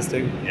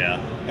broadcasting. Yeah.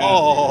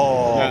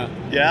 Oh.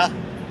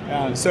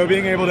 Yeah. So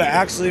being able to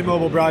actually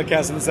mobile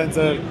broadcast in the sense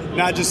of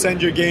not just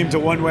send your game to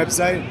one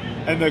website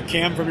and the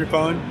cam from your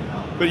phone,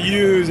 but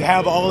you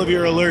have all of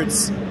your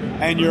alerts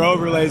and your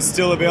overlays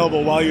still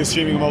available while you're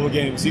streaming a mobile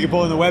game. So you can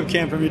pull in the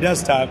webcam from your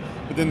desktop,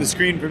 but then the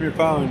screen from your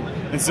phone,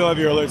 and still have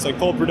your alerts, like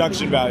full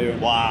production value.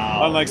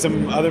 Wow. Unlike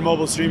some other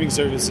mobile streaming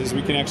services,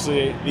 we can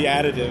actually be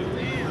additive,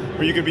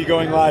 where you could be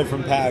going live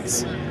from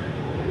PAX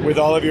with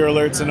all of your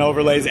alerts and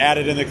overlays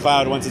added in the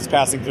cloud once it's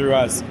passing through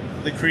us.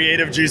 The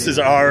creative juices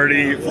are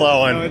already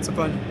flowing. No, it's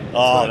fun.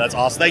 That's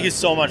awesome. Thank you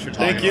so much for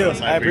talking Thank you. about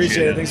this. I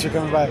appreciate it. Thanks for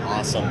coming by.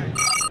 Awesome.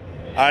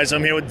 All right, so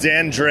I'm here with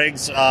Dan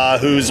Driggs,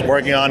 who's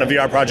working on a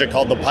VR project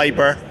called The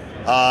Piper.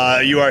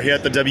 You are here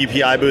at the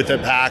WPI booth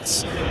at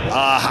PAX.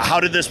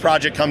 How did this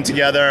project come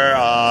together?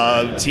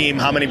 Team,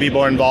 how many people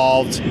are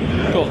involved?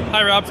 Cool.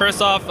 Hi, Rob.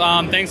 First off,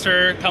 thanks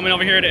for coming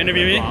over here to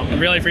interview me. I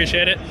really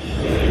appreciate it.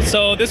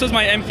 So this was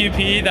my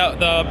MQP.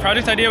 The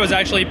project idea was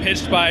actually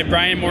pitched by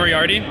Brian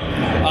Moriarty.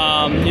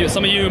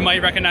 Some of you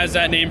might recognize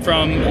that name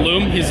from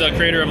Loom. He's the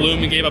creator of Loom.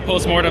 He gave a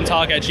post-mortem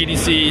talk at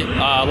GDC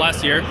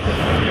last year.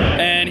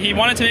 And he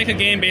wanted to make a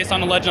game based on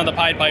the legend of the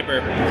Pied Piper.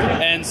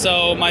 And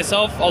so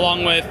myself,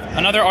 along with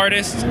another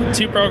artist,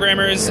 2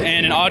 programmers,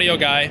 and an audio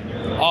guy,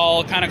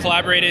 all kind of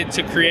collaborated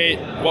to create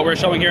what we're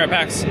showing here at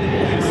PAX.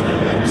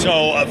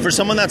 So for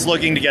someone that's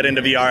looking to get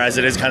into VR, as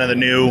it is kind of the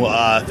new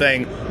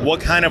thing, what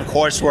kind of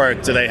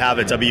coursework do they have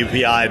at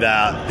WPI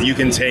that you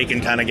can take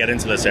and kind of get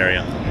into this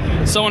area?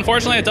 So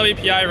unfortunately at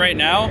WPI right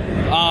now,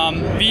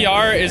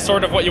 VR is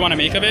sort of what you want to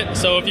make of it.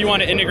 So if you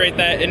want to integrate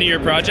that into your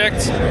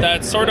project,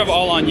 that's sort of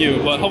all on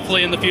you. But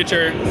hopefully in the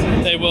future,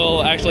 they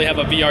will actually have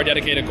a VR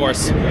dedicated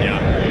course. Yeah.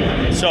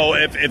 So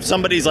if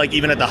somebody's like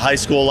even at the high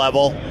school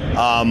level,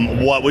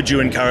 what would you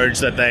encourage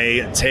that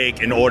they take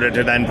in order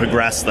to then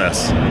progress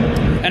this?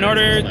 In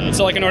order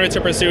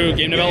to pursue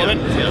game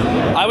development,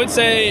 I would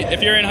say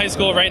if you're in high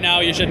school right now,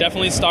 you should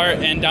definitely start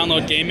and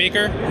download Game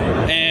Maker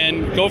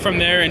and go from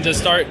there and just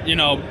start,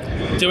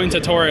 doing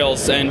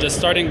tutorials and just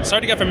start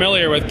to get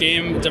familiar with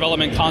game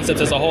development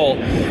concepts as a whole.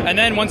 And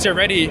then once you're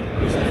ready,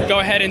 go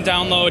ahead and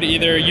download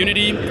either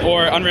Unity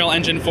or Unreal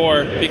Engine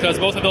 4 because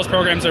both of those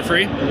programs are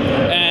free.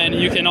 And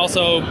you can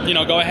also,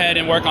 go ahead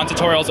and work on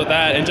tutorials with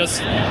that and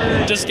just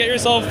get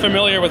yourself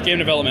familiar with game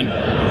development.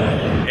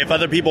 If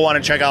other people want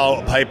to check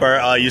out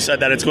Piper, you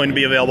said that it's going to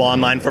be available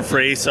online for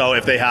free. So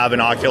if they have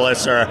an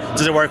Oculus, or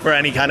does it work for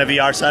any kind of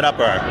VR setup?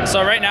 Or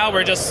so right now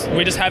we just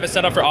have it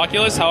set up for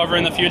Oculus. However,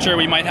 in the future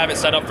we might have it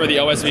set up for the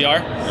OS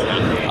VR.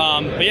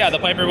 But yeah, the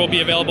Piper will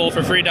be available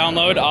for free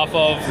download off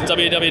of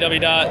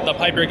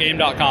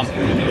www.thepipergame.com.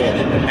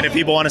 And if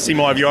people want to see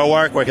more of your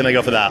work, where can they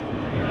go for that?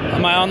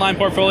 My online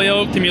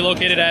portfolio can be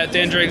located at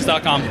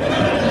dandriggs.com.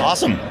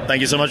 Awesome. Thank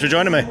you so much for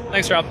joining me.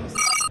 Thanks, Rob.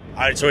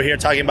 All right, so we're here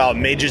talking about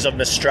Mages of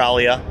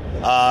Mystralia.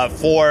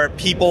 For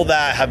people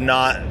that have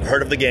not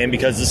heard of the game,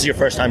 because this is your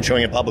first time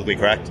showing it publicly,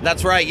 correct?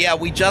 That's right, yeah.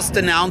 We just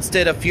announced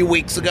it a few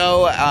weeks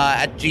ago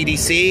at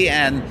GDC,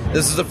 and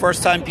this is the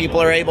first time people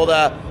are able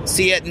to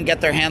see it and get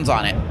their hands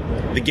on it.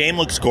 The game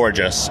looks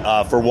gorgeous.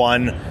 For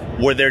one,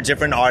 were there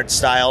different art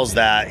styles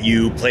that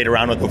you played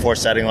around with before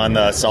setting on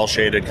the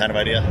cel-shaded kind of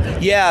idea?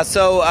 Yeah,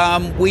 so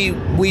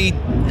we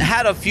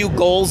had a few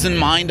goals in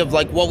mind of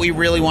like what we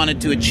really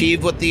wanted to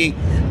achieve with the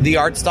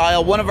art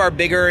style. One of our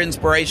bigger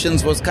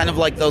inspirations was kind of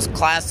like those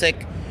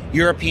classic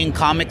European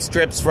comic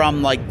strips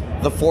from like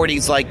the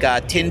 40s, like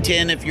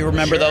Tintin, if you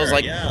remember those,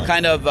 like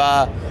kind of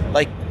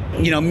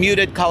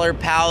muted color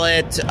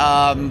palette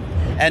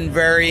and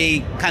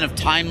very kind of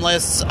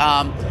timeless.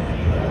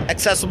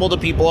 Accessible to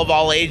people of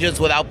all ages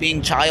without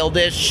being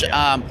childish,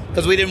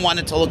 because we didn't want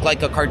it to look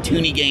like a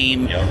cartoony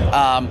game,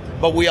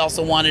 but we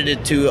also wanted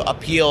it to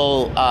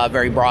appeal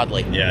very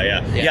broadly.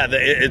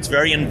 It's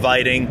very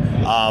inviting.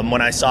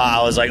 When I saw it,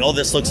 I was like, oh,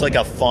 this looks like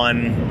a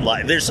fun,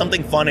 there's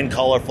something fun and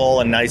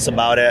colorful and nice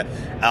about it,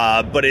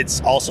 but it's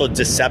also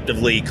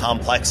deceptively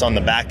complex on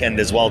the back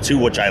end as well too,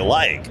 which I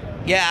like.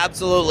 Yeah,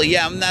 absolutely.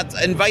 Yeah, and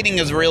that's inviting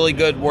is a really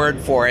good word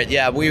for it.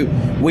 Yeah, we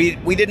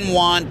didn't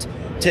want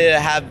to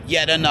have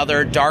yet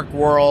another dark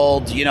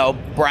world,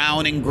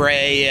 brown and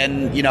gray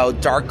and,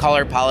 dark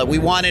color palette. We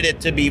wanted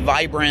it to be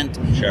vibrant.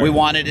 Sure. We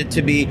wanted it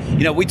to be,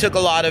 we took a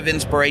lot of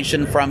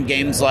inspiration from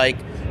games like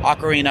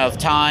Ocarina of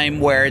Time,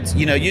 where it's,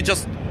 you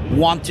just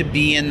want to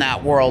be in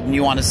that world and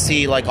you want to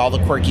see like all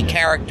the quirky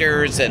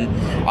characters and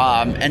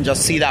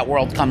just see that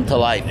world come to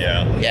life.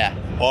 Yeah.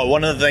 Well,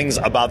 one of the things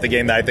about the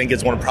game that I think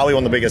is probably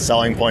one of the biggest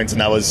selling points, and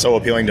that was so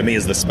appealing to me,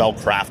 is the spell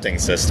crafting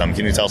system.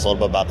 Can you tell us a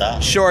little bit about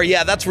that? Sure,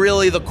 yeah, that's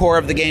really the core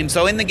of the game.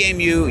 So in the game,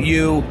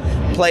 you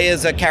play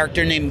as a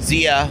character named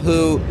Zia,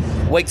 who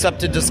wakes up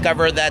to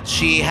discover that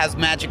she has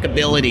magic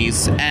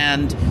abilities,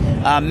 and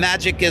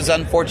magic is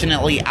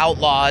unfortunately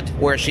outlawed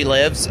where she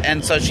lives,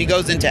 and so she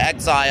goes into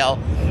exile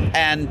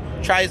and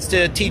tries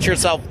to teach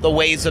herself the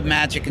ways of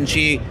magic, and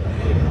she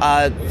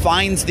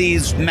finds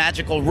these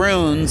magical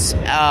runes,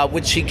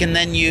 which she can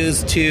then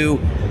use to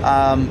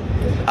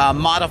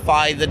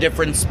modify the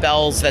different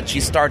spells that she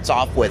starts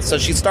off with. So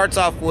she starts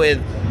off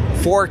with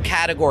 4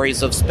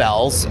 categories of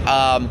spells.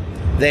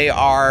 They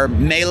are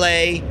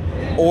melee,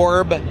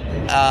 orb,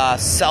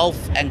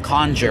 self, and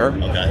conjure.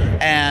 Okay.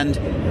 And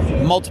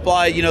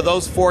multiply,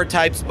 those 4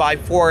 types by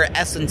 4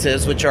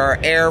 essences, which are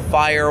air,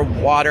 fire,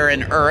 water,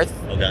 and earth.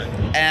 Okay.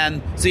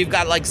 And so you've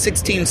got like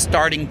 16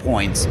 starting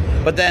points.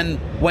 But then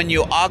when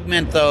you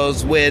augment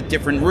those with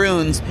different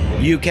runes,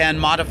 you can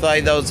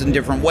modify those in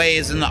different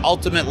ways, and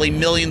ultimately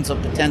millions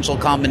of potential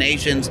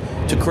combinations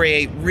to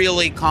create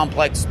really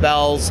complex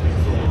spells.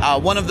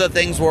 One of the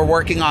things we're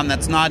working on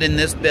that's not in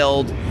this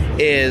build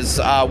is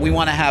we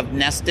want to have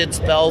nested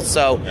spells,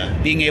 so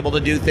being able to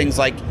do things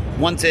like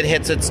once it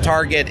hits its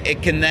target,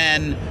 it can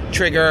then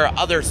trigger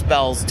other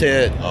spells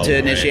to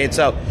initiate.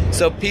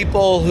 So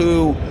people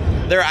who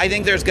I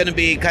think there's going to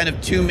be kind of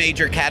 2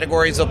 major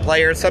categories of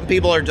players. Some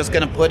people are just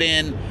going to put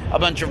in a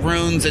bunch of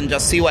runes and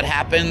just see what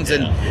happens,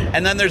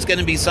 and then there's going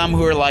to be some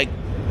who are like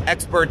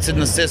experts in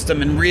the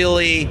system and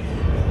really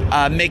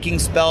making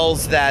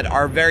spells that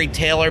are very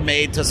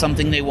tailor-made to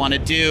something they want to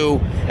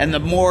do. And the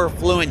more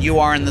fluent you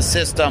are in the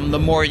system, the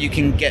more you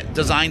can get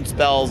design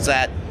spells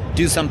that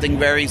do something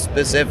very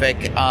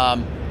specific,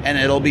 and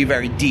it'll be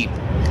very deep.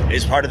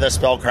 Is part of the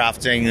spell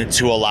crafting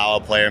to allow a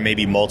player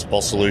maybe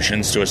multiple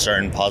solutions to a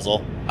certain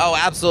puzzle? Oh,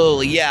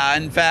 absolutely, yeah.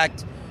 In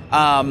fact,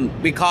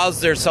 because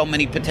there's so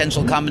many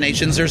potential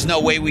combinations, there's no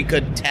way we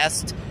could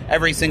test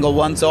every single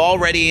one. So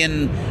already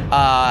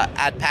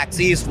at PAX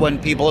East, when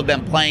people have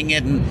been playing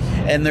it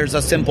and there's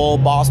a simple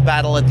boss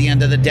battle at the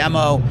end of the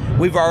demo,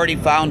 we've already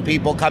found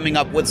people coming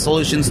up with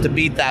solutions to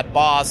beat that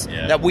boss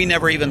that we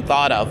never even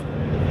thought of.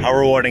 How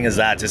rewarding is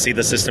that to see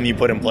the system you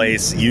put in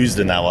place used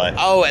in that way?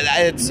 Oh,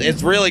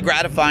 it's really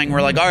gratifying.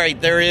 We're like, all right,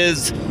 there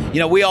is,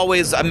 we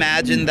always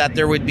imagined that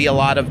there would be a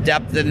lot of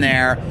depth in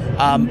there,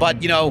 but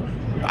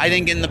I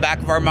think in the back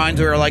of our minds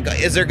we were like,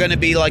 is there going to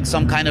be like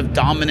some kind of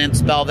dominant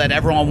spell that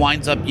everyone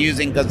winds up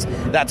using because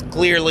that's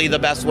clearly the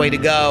best way to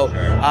go?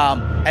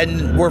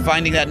 And we're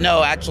finding that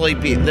no, actually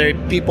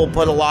people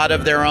put a lot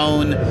of their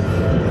own,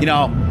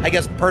 I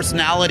guess,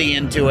 personality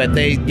into it.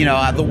 They,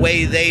 the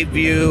way they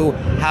view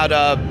how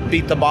to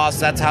beat the boss,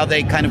 that's how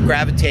they kind of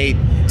gravitate.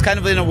 It's kind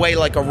of in a way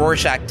like a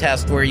Rorschach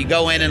test where you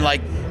go in and like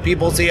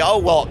people see, oh,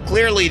 well,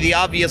 clearly the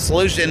obvious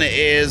solution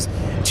is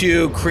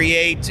to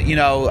create,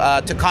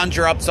 to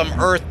conjure up some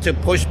earth to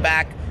push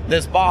back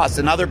this boss.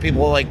 And other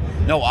people are like,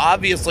 no,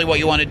 obviously what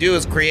you want to do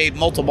is create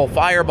multiple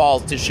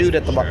fireballs to shoot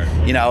at the boss,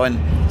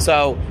 and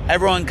so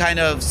everyone kind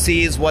of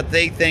sees what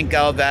they think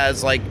of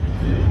as like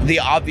the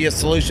obvious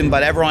solution,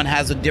 but everyone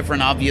has a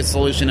different obvious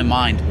solution in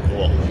mind.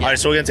 Cool. Yeah. All right,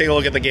 so we're going to take a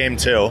look at the game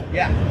too.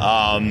 Yeah.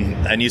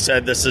 And you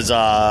said this is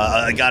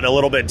got a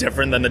little bit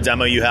different than the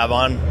demo you have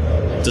on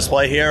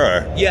display here,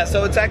 or? Yeah,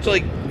 so it's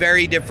actually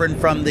very different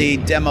from the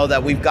demo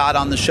that we've got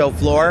on the show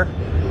floor.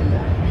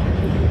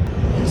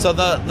 So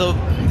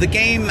the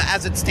game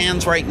as it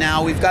stands right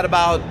now, we've got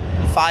about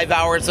 5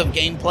 hours of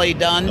gameplay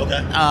done.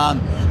 Okay.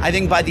 I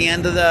think by the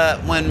end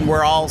of when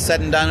we're all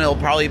said and done, it'll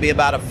probably be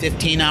about a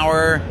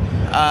 15-hour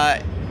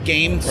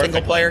game,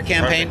 single-player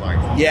campaign.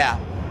 Yeah.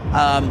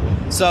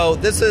 So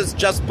this is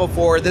just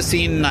before this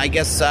scene. I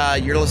guess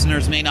your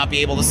listeners may not be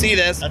able to see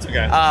this. That's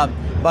okay.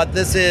 But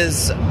this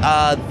is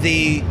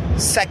the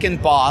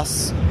second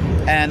boss,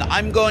 and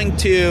I'm going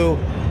to.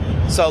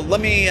 So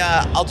let me.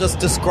 I'll just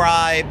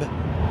describe.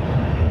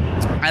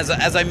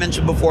 As I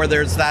mentioned before,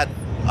 there's that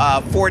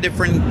 4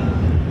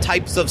 different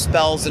types of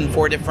spells and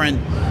 4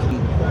 different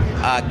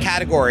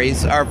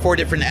categories, or 4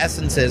 different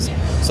essences.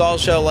 So I'll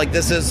show, like,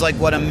 this is like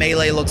what a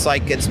melee looks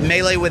like. It's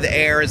melee with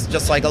air. It's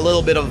just like a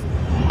little bit of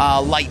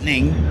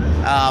lightning.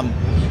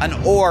 An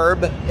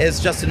orb is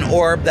just an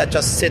orb that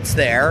just sits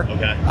there.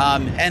 Okay.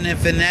 And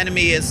if an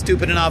enemy is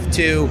stupid enough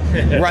to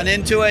run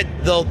into it,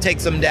 they'll take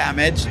some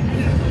damage.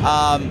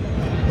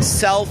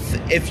 Self,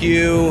 if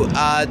you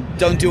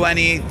don't do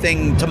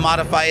anything to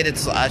modify it,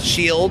 it's a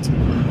shield.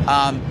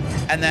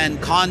 And then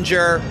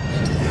conjure,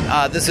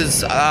 this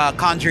is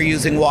conjure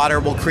using water,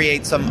 will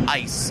create some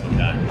ice.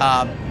 Okay.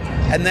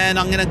 And then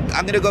I'm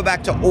gonna go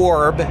back to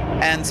orb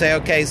and say,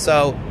 okay,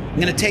 so I'm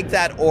gonna take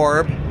that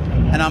orb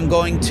and I'm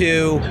going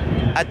to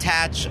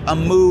attach a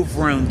move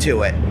rune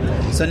to it.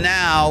 So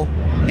now,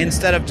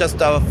 instead of just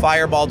a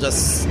fireball,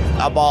 just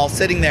a ball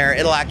sitting there,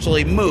 it'll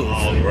actually move.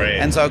 Oh, great.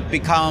 And so it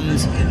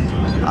becomes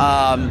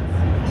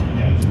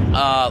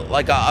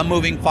like a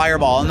moving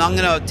fireball. And I'm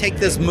going to take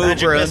this move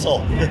Magic rune.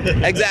 Missile.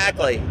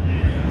 Exactly.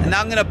 And now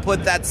I'm going to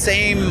put that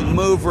same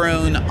move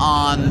rune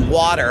on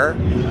water.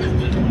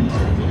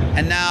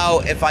 And now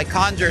if I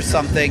conjure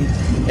something,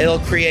 it'll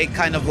create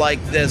kind of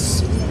like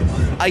this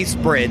ice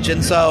bridge.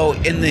 And so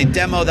in the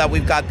demo that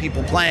we've got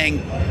people playing,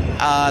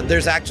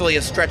 there's actually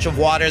a stretch of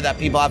water that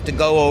people have to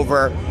go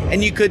over.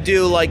 And you could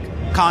do like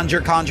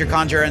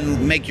conjure,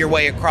 and make your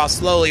way across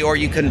slowly, or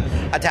you can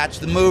attach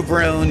the move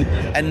rune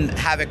and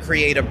have it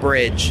create a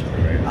bridge.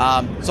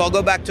 So I'll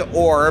go back to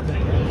orb.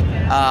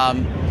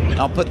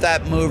 I'll put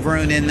that move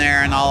rune in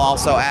there, and I'll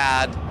also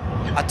add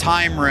a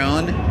time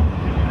rune.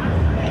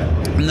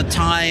 And the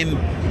time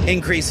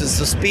increases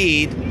the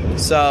speed,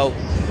 so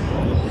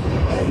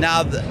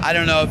now I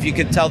don't know if you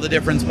could tell the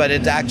difference, but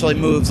it actually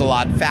moves a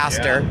lot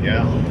faster.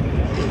 Yeah.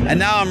 And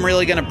now I'm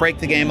really going to break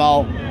the game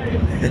all.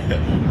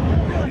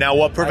 Now,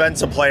 what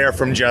prevents a player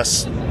from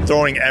just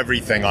throwing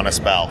everything on a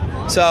spell?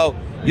 So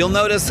you'll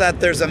notice that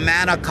there's a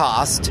mana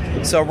cost.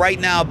 So right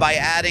now, by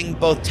adding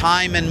both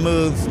time and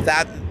move,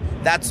 that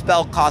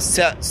spell costs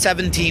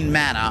 17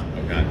 mana.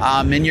 Okay.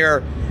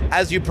 And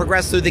as you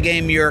progress through the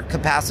game, your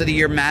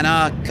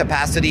mana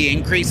capacity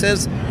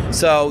increases.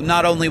 So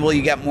not only will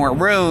you get more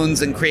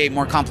runes and create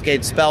more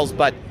complicated spells,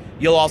 but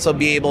you'll also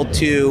be able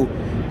to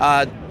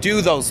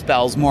do those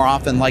spells more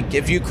often. Like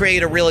if you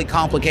create a really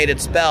complicated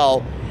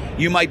spell,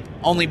 you might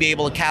only be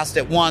able to cast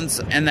it once,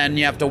 and then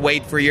you have to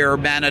wait for your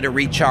mana to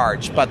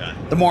recharge. But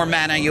the more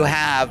mana you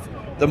have,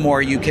 the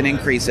more you can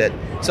increase it.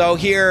 So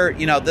here,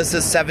 this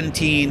is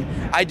 17.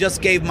 I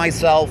just gave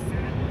myself,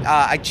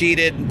 I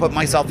cheated and put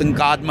myself in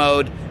God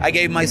mode. I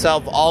gave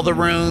myself all the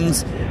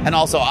runes and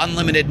also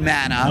unlimited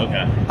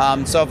mana.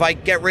 Okay. So if I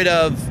get rid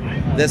of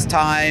this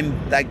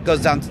time, that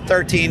goes down to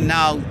 13.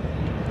 Now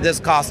this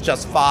costs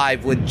just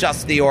 5 with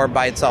just the orb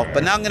by itself.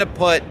 But now I'm going to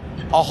put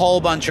a whole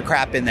bunch of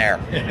crap in there.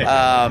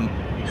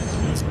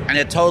 And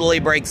it totally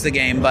breaks the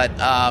game, but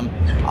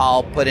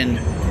I'll put in...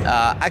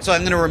 actually,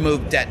 I'm going to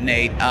remove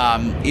Detonate,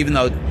 even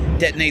though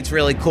Detonate's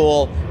really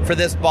cool. For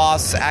this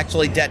boss,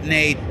 actually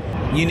Detonate,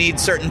 you need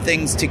certain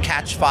things to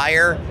catch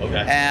fire.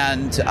 Okay.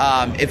 And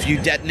if you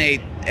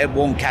detonate, it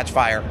won't catch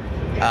fire.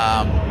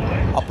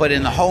 I'll put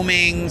in the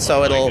homing,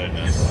 so it'll...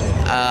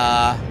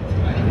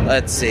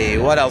 let's see,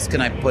 what else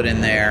can I put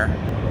in there?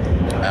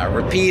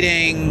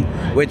 Repeating,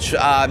 which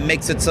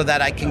makes it so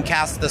that I can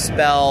cast the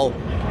spell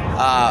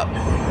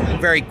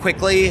very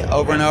quickly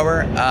over and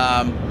over.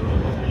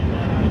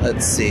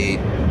 Let's see.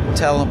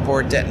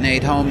 Teleport,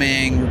 detonate,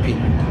 homing, repeat.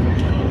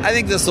 I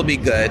think this will be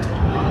good.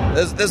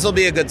 This will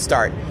be a good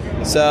start.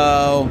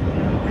 So,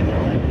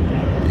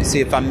 let me see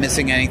if I'm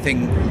missing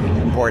anything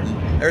important.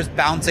 There's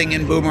bouncing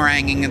and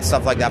boomeranging and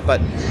stuff like that, but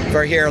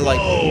for here,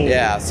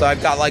 yeah. So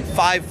I've got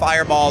 5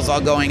 fireballs all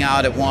going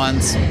out at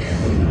once.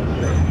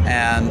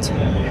 And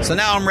so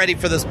now I'm ready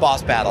for this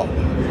boss battle.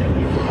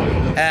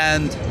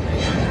 And,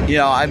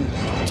 I'm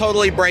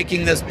totally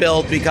breaking this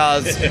build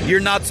because you're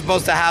not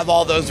supposed to have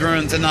all those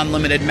runes and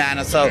unlimited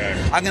mana. So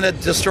I'm going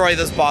to destroy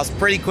this boss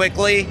pretty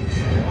quickly.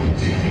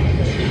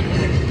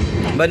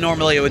 But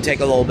normally it would take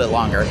a little bit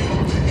longer.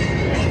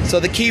 So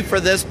the key for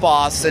this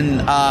boss,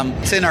 and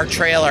it's in our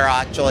trailer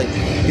actually,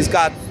 he's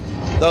got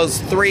those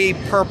 3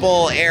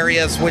 purple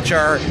areas which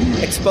are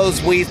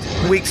exposed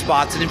weak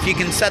spots. And if you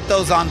can set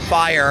those on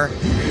fire,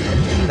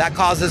 that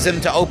causes him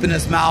to open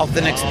his mouth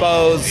and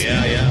expose.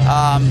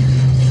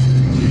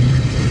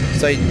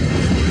 So,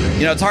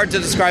 it's hard to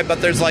describe,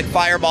 but there's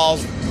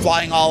fireballs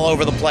flying all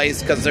over the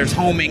place because there's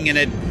homing and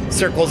it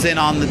circles in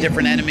on the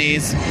different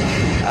enemies.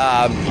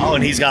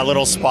 And he's got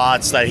little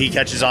spots that he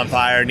catches on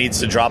fire, needs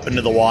to drop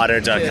into the water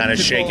to kind of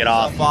shake it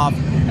off.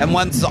 And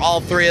once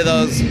all 3 of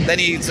those, then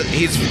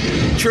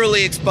he's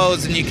truly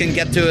exposed, and you can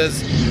get to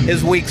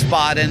his weak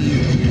spot and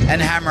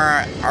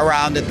hammer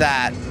around at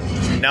that.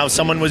 Now, if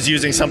someone was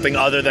using something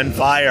other than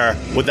fire,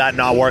 would that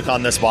not work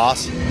on this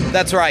boss?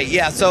 That's right,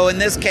 yeah. So in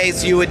this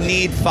case, you would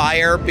need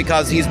fire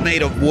because he's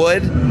made of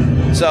wood.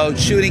 So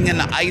shooting an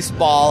ice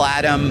ball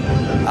at him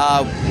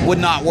would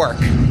not work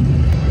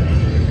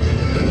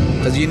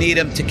because you need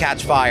him to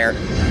catch fire.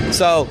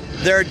 So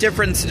there are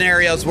different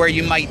scenarios where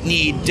you might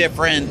need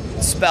different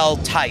spell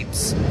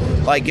types.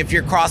 Like if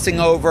you're crossing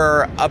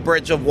over a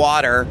bridge of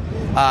water,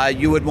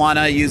 you would want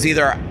to use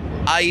either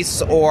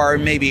ice or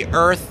maybe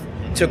earth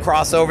to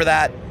cross over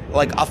that.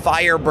 Like a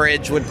fire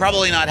bridge would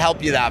probably not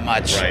help you that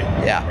much. Right.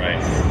 Yeah.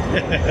 Right.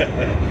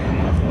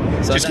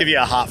 So just give you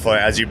a hot foot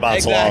as you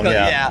bounce along.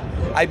 Yeah.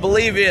 I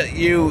believe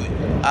you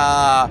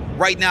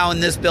right now in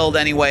this build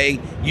anyway,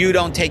 you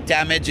don't take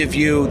damage if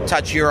you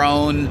touch your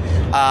own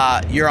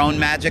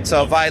magic.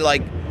 So if I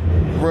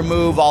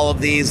remove all of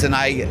these and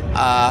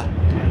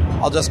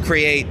I'll just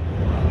create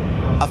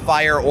a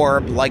fire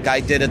orb like I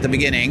did at the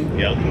beginning.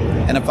 Yep.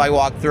 And if I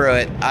walk through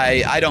it,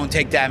 I don't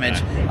take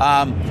damage.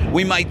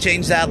 We might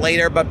change that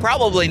later, but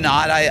probably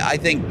not. I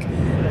think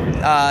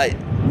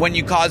when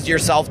you cause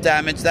yourself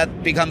damage,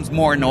 that becomes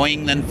more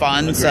annoying than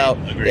fun.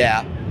 Agreed.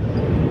 Yeah.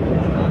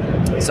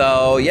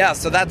 So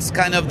that's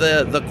kind of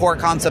the core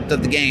concept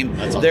of the game.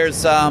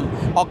 There's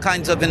all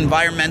kinds of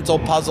environmental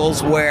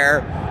puzzles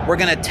where we're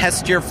going to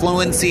test your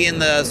fluency in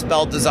the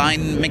spell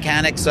design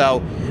mechanics.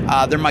 So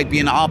there might be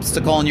an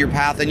obstacle in your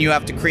path, and you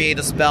have to create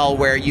a spell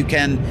where you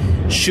can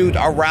shoot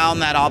around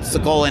that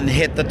obstacle and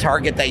hit the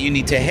target that you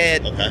need to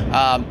hit.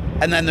 Okay.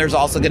 And then there's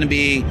also going to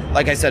be,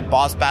 like I said,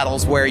 boss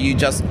battles where you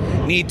just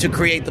need to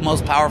create the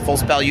most powerful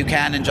spell you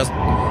can and just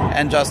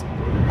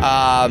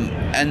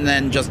and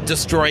then just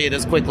destroy it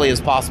as quickly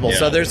as possible.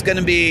 So there's going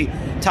to be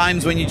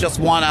times when you just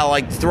want to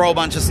like throw a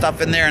bunch of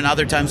stuff in there, and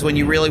other times when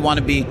you really want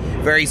to be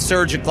very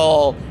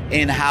surgical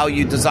in how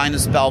you design a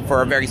spell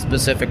for a very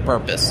specific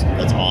purpose.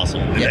 That's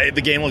awesome. Yeah.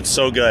 The game looks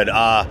so good.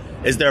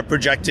 Is there a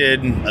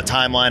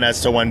timeline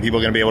as to when people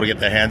are going to be able to get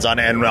their hands on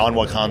it, and on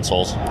what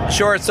consoles?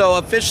 Sure. So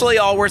officially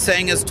all we're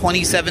saying is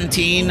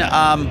 2017.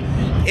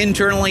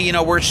 Internally,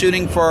 we're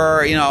shooting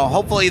for,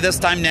 hopefully this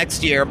time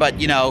next year, but,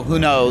 who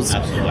knows?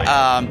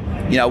 Absolutely.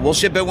 We'll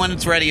ship it when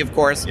it's ready, of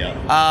course.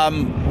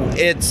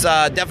 It's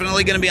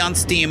definitely going to be on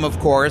Steam, of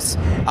course,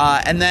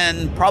 and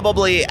then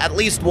probably at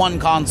least one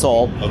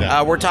console.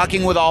 Okay. We're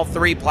talking with all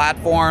 3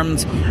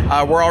 platforms.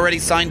 We're already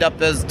signed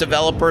up as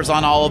developers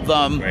on all of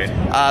them. Great.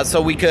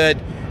 So we could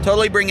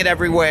totally bring it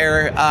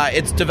everywhere.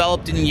 It's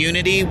developed in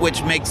Unity,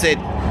 which makes it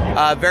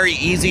very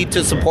easy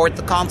to support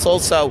the console.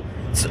 So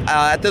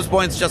at this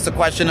point, it's just a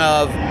question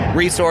of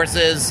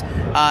resources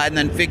and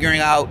then figuring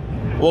out.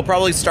 We'll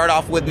probably start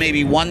off with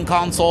maybe one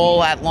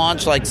console at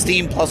launch, like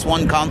Steam plus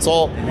one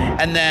console,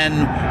 and then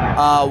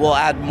we'll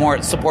add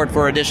more support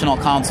for additional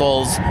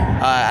consoles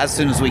as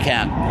soon as we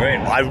can. Great.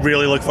 I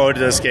really look forward to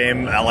this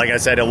game. Like I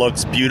said, it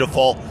looks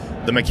beautiful.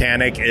 The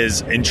mechanic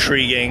is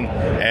intriguing,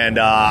 and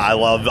I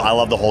love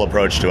the whole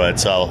approach to it.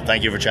 So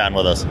thank you for chatting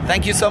with us.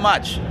 Thank you so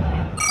much.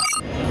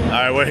 All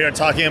right, we're here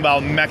talking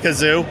about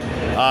Mekazoo,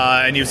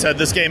 and you said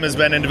this game has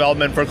been in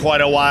development for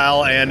quite a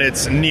while, and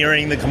it's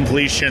nearing the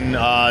completion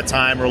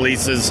time.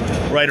 Releases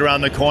right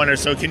around the corner.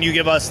 So can you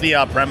give us the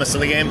premise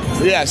of the game?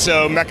 Yeah,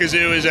 so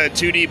Mekazoo is a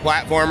 2D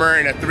platformer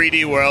in a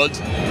 3D world.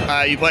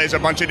 You play as a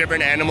bunch of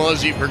different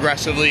animals you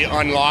progressively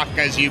unlock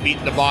as you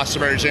beat the boss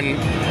version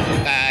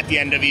at the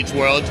end of each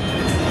world.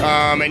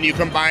 And you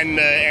combine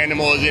the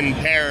animals in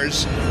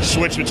pairs,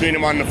 switch between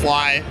them on the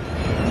fly,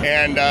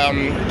 and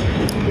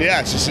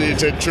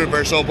it's a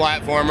traversal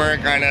platformer,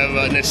 kind of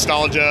a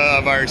nostalgia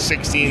of our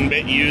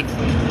 16-bit youth,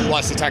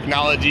 plus the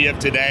technology of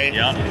today.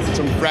 Yeah.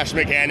 Some fresh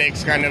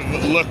mechanics, kind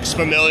of looks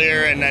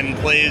familiar and then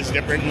plays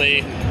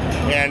differently.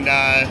 And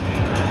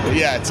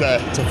it's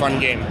a fun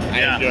game.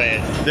 I enjoy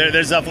it.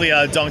 There's definitely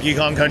a Donkey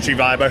Kong Country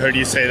vibe. I heard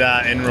you say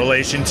that in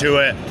relation to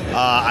it.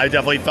 I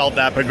definitely felt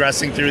that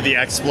progressing through the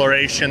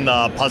exploration,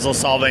 the puzzle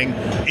solving,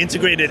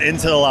 integrated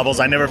into the levels.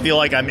 I never feel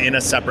like I'm in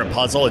a separate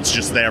puzzle. It's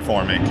just there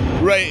for me.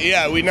 Right,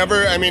 yeah.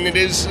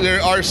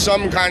 There are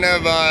some kind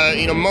of,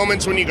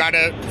 moments when you got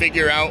to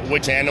figure out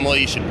which animal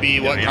you should be,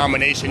 what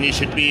combination you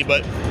should be,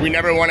 but we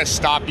never want to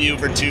stop you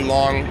for too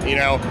long,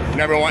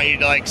 never want you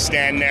to,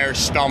 stand there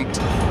stumped.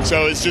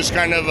 So it's just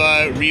kind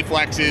of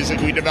reflexes.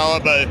 We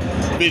develop a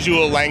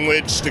visual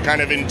language to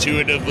kind of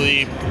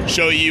intuitively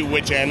show you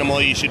which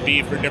animal you should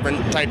be for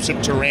different types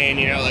of terrain.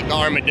 Like the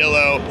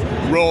armadillo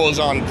rolls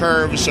on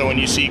curves, so when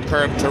you see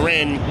curved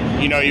terrain,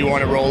 you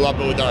want to roll up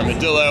it with the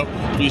armadillo.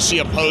 If you see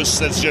a post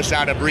that's just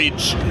out of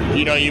reach,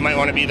 you might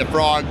want to be the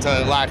frog to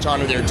latch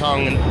onto their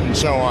tongue and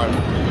so on.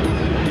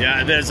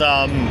 Yeah, there's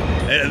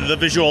the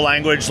visual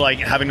language, like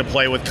having to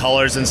play with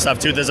colors and stuff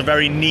too. There's a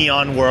very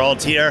neon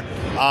world here.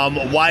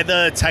 Why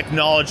the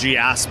technology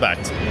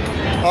aspect?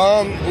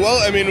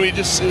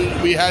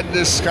 We had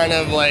this kind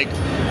of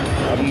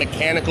a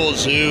mechanical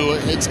zoo.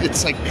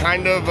 It's like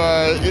kind of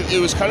it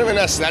was kind of an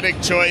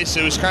aesthetic choice.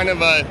 It was kind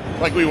of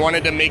we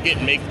wanted to make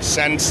it make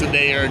sense that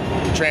they are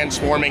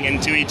transforming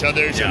into each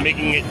other. So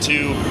making it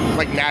too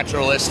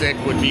naturalistic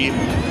would be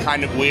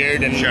kind of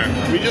weird. And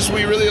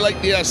we really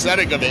like the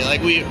aesthetic of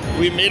it.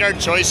 We made our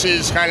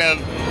choices kind of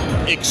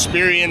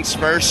experience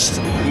first.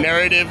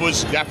 Narrative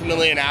was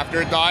definitely an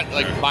afterthought,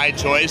 by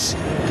choice.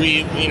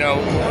 We,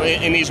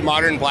 in these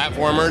modern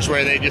platformers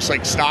where they just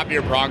stop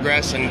your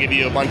progress and give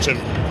you a bunch of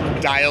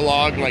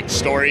dialogue,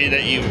 story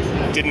that you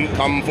didn't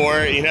come for,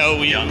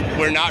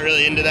 we're not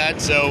really into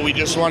that. So we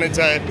just wanted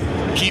to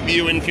keep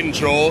you in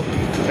control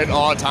at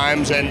all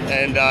times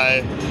and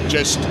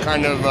just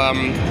kind of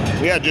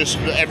just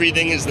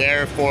everything is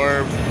there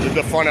for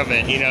the fun of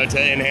it,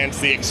 to enhance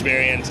the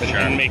experience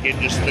and make it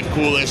just the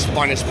coolest,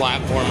 funnest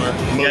platformer.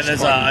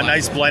 There's a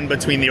nice blend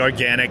between the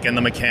organic and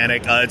the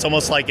mechanic. It's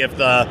almost like if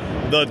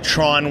the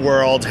Tron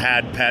world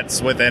had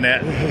pets within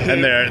it,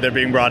 and they're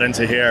being brought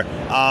into here.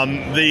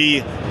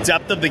 The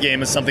depth of the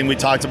game is something we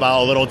talked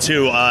about a little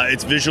too.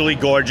 It's visually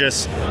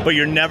gorgeous, but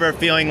you're never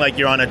feeling like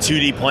you're on a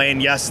 2D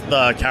plane. Yes,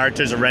 the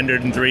characters are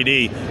rendered in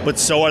 3D, but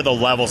so are the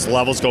levels. The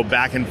levels go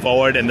back and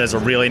forward, and there's a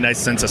really nice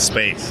sense of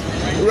space.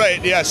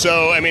 Right, yeah,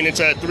 so, it's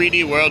a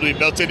 3D world. We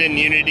built it in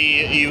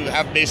Unity. You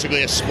have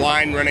basically a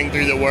spline running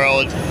through the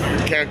world.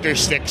 Character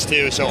sticks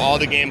too, so all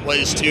the gameplay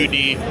is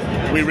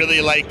 2D. We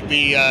really like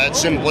the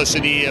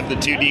simplicity of the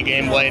 2D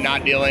gameplay,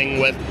 not dealing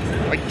with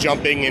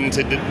jumping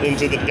into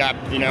the depth,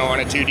 on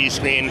a 2D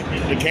screen.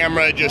 The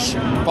camera just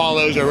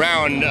follows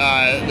around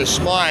the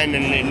spline,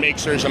 and it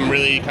makes for some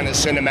really kind of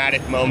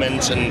cinematic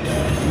moments and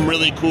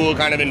really cool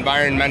kind of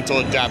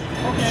environmental depth.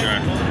 Sure.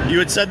 You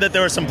had said that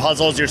there were some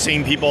puzzles. You're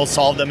seeing people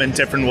solve them in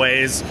different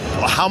ways.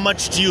 How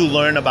much do you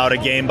learn about a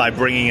game by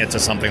bringing it to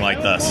something like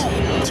this?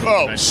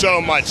 Oh, so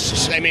much.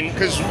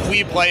 Because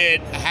we play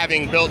it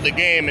having built the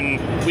game,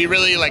 and we really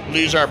really like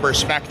lose our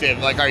perspective,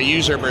 like our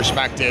user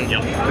perspective.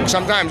 Like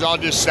sometimes I'll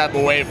just step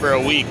away for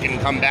a week and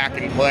come back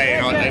and play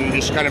and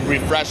just kind of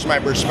refresh my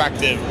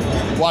perspective.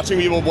 Watching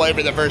people play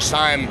for the first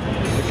time,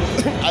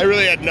 I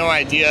really had no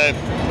idea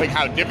like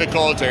how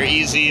difficult or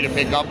easy to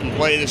pick up and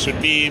play this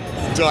would be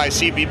until I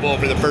see people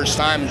for the first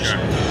time just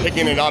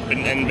picking it up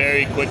and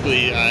very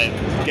quickly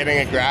getting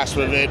a grasp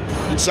of it.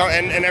 So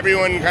and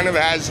everyone kind of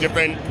has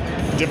different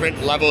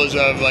levels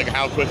of like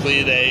how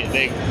quickly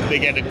they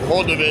get a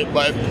hold of it,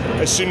 but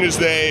as soon as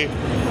they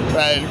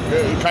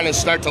kind of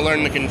start to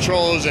learn the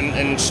controls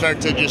and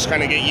start to just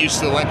kind of get used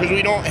to the because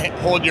we don't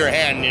hold your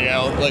hand,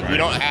 like we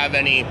don't have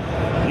any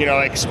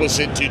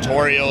explicit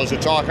tutorials.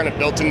 It's all kind of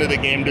built into the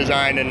game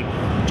design and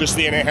just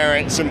the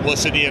inherent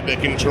simplicity of the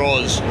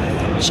controls.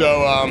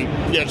 So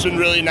it's been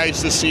really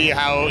nice to see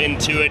how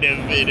intuitive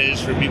it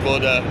is for people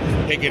to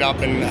pick it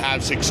up and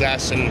have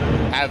success and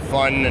have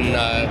fun,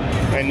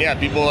 and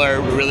people are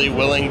really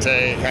willing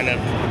to kind of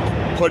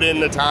put in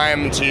the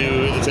time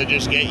to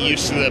just get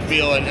used to the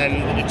feel,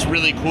 and it's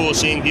really cool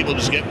seeing people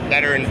just get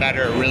better and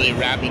better really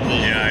rapidly.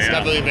 It's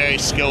definitely a very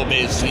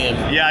skill-based game.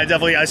 Yeah, I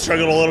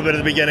struggled a little bit at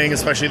the beginning,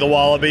 especially the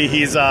Wallaby.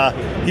 He's a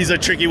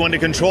tricky one to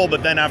control,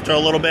 but then after a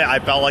little bit, I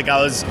felt like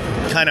I was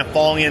kind of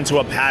falling into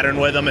a pattern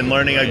with him and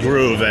learning a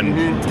groove.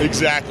 And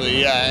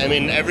Exactly, yeah. I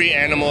mean, every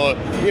animal,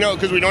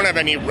 because we don't have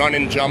any run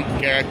and jump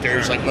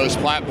characters like most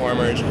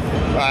platformers,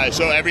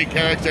 so every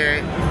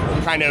character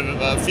kind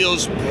of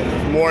feels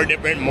more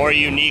different, more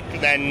unique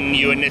than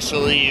you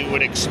initially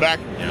would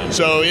expect.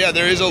 So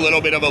there is a little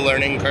bit of a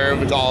learning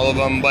curve to all of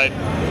them, but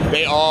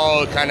they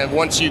all kind of,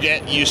 once you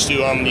get used to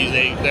them,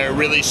 they're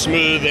really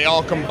smooth. They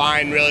all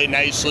combine really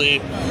nicely,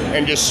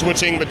 and just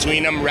switching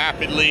between them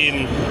rapidly,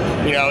 and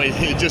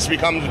it just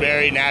becomes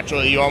very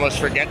natural. You almost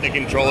forget the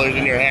controllers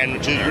in your hand,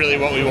 which is really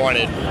what we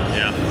wanted.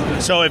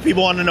 So if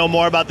people want to know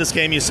more about this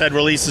game, you said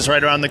release is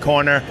right around the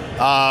corner.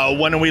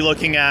 When are we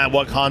looking at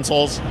what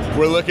consoles?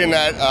 We're looking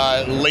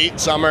at late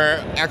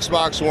summer,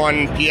 Xbox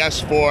One,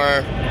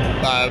 PS4,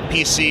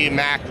 PC,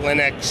 Mac,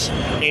 Linux,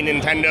 a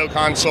Nintendo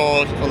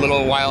console a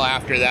little while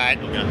after that.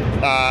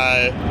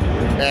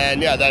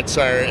 And that's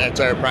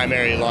our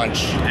primary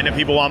launch. And if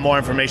people want more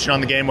information on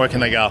the game, where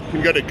can they go? You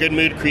can go to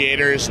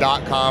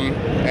goodmoodcreators.com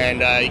and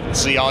you can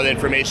see all the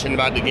information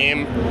about the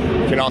game.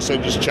 You can also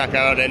just check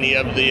out any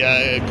of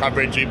the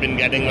coverage we've been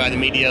getting by the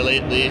media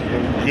lately.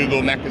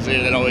 Google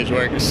Mekazoo, that always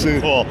works.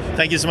 Cool.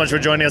 Thank you so much for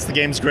joining us. The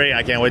game's great.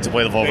 I can't wait to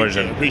play the full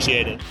version.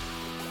 Appreciate it.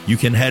 You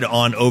can head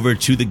on over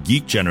to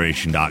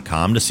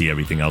thegeekgeneration.com to see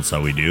everything else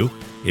that we do.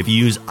 If you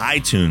use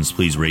iTunes,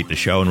 please rate the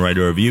show and write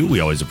a review.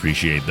 We always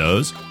appreciate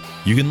those.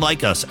 You can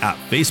like us at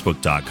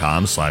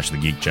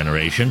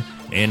facebook.com/thegeekgeneration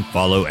and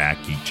follow at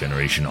Geek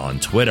Generation on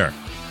Twitter.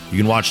 You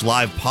can watch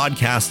live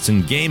podcasts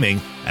and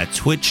gaming at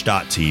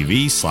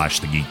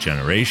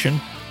twitch.tv/thegeekgeneration.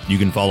 You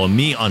can follow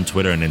me on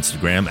Twitter and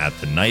Instagram at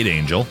The Night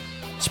Angel.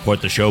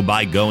 Support the show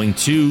by going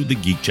to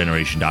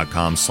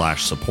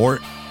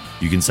thegeekgeneration.com/support.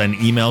 You can send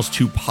emails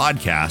to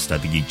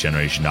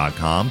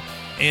podcast@thegeekgeneration.com.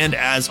 And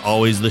as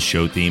always, the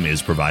show theme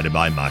is provided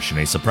by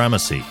Machine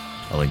Supremacy.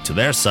 A link to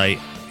their site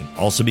can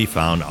also be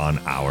found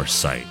on our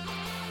site.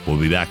 We'll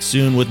be back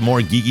soon with more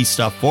geeky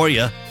stuff for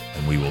you,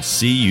 and we will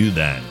see you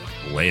then.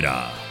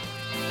 Later.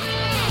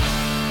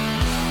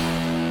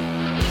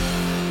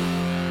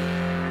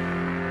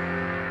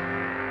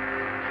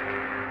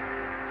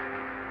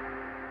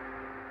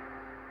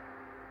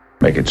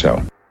 Make it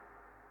so.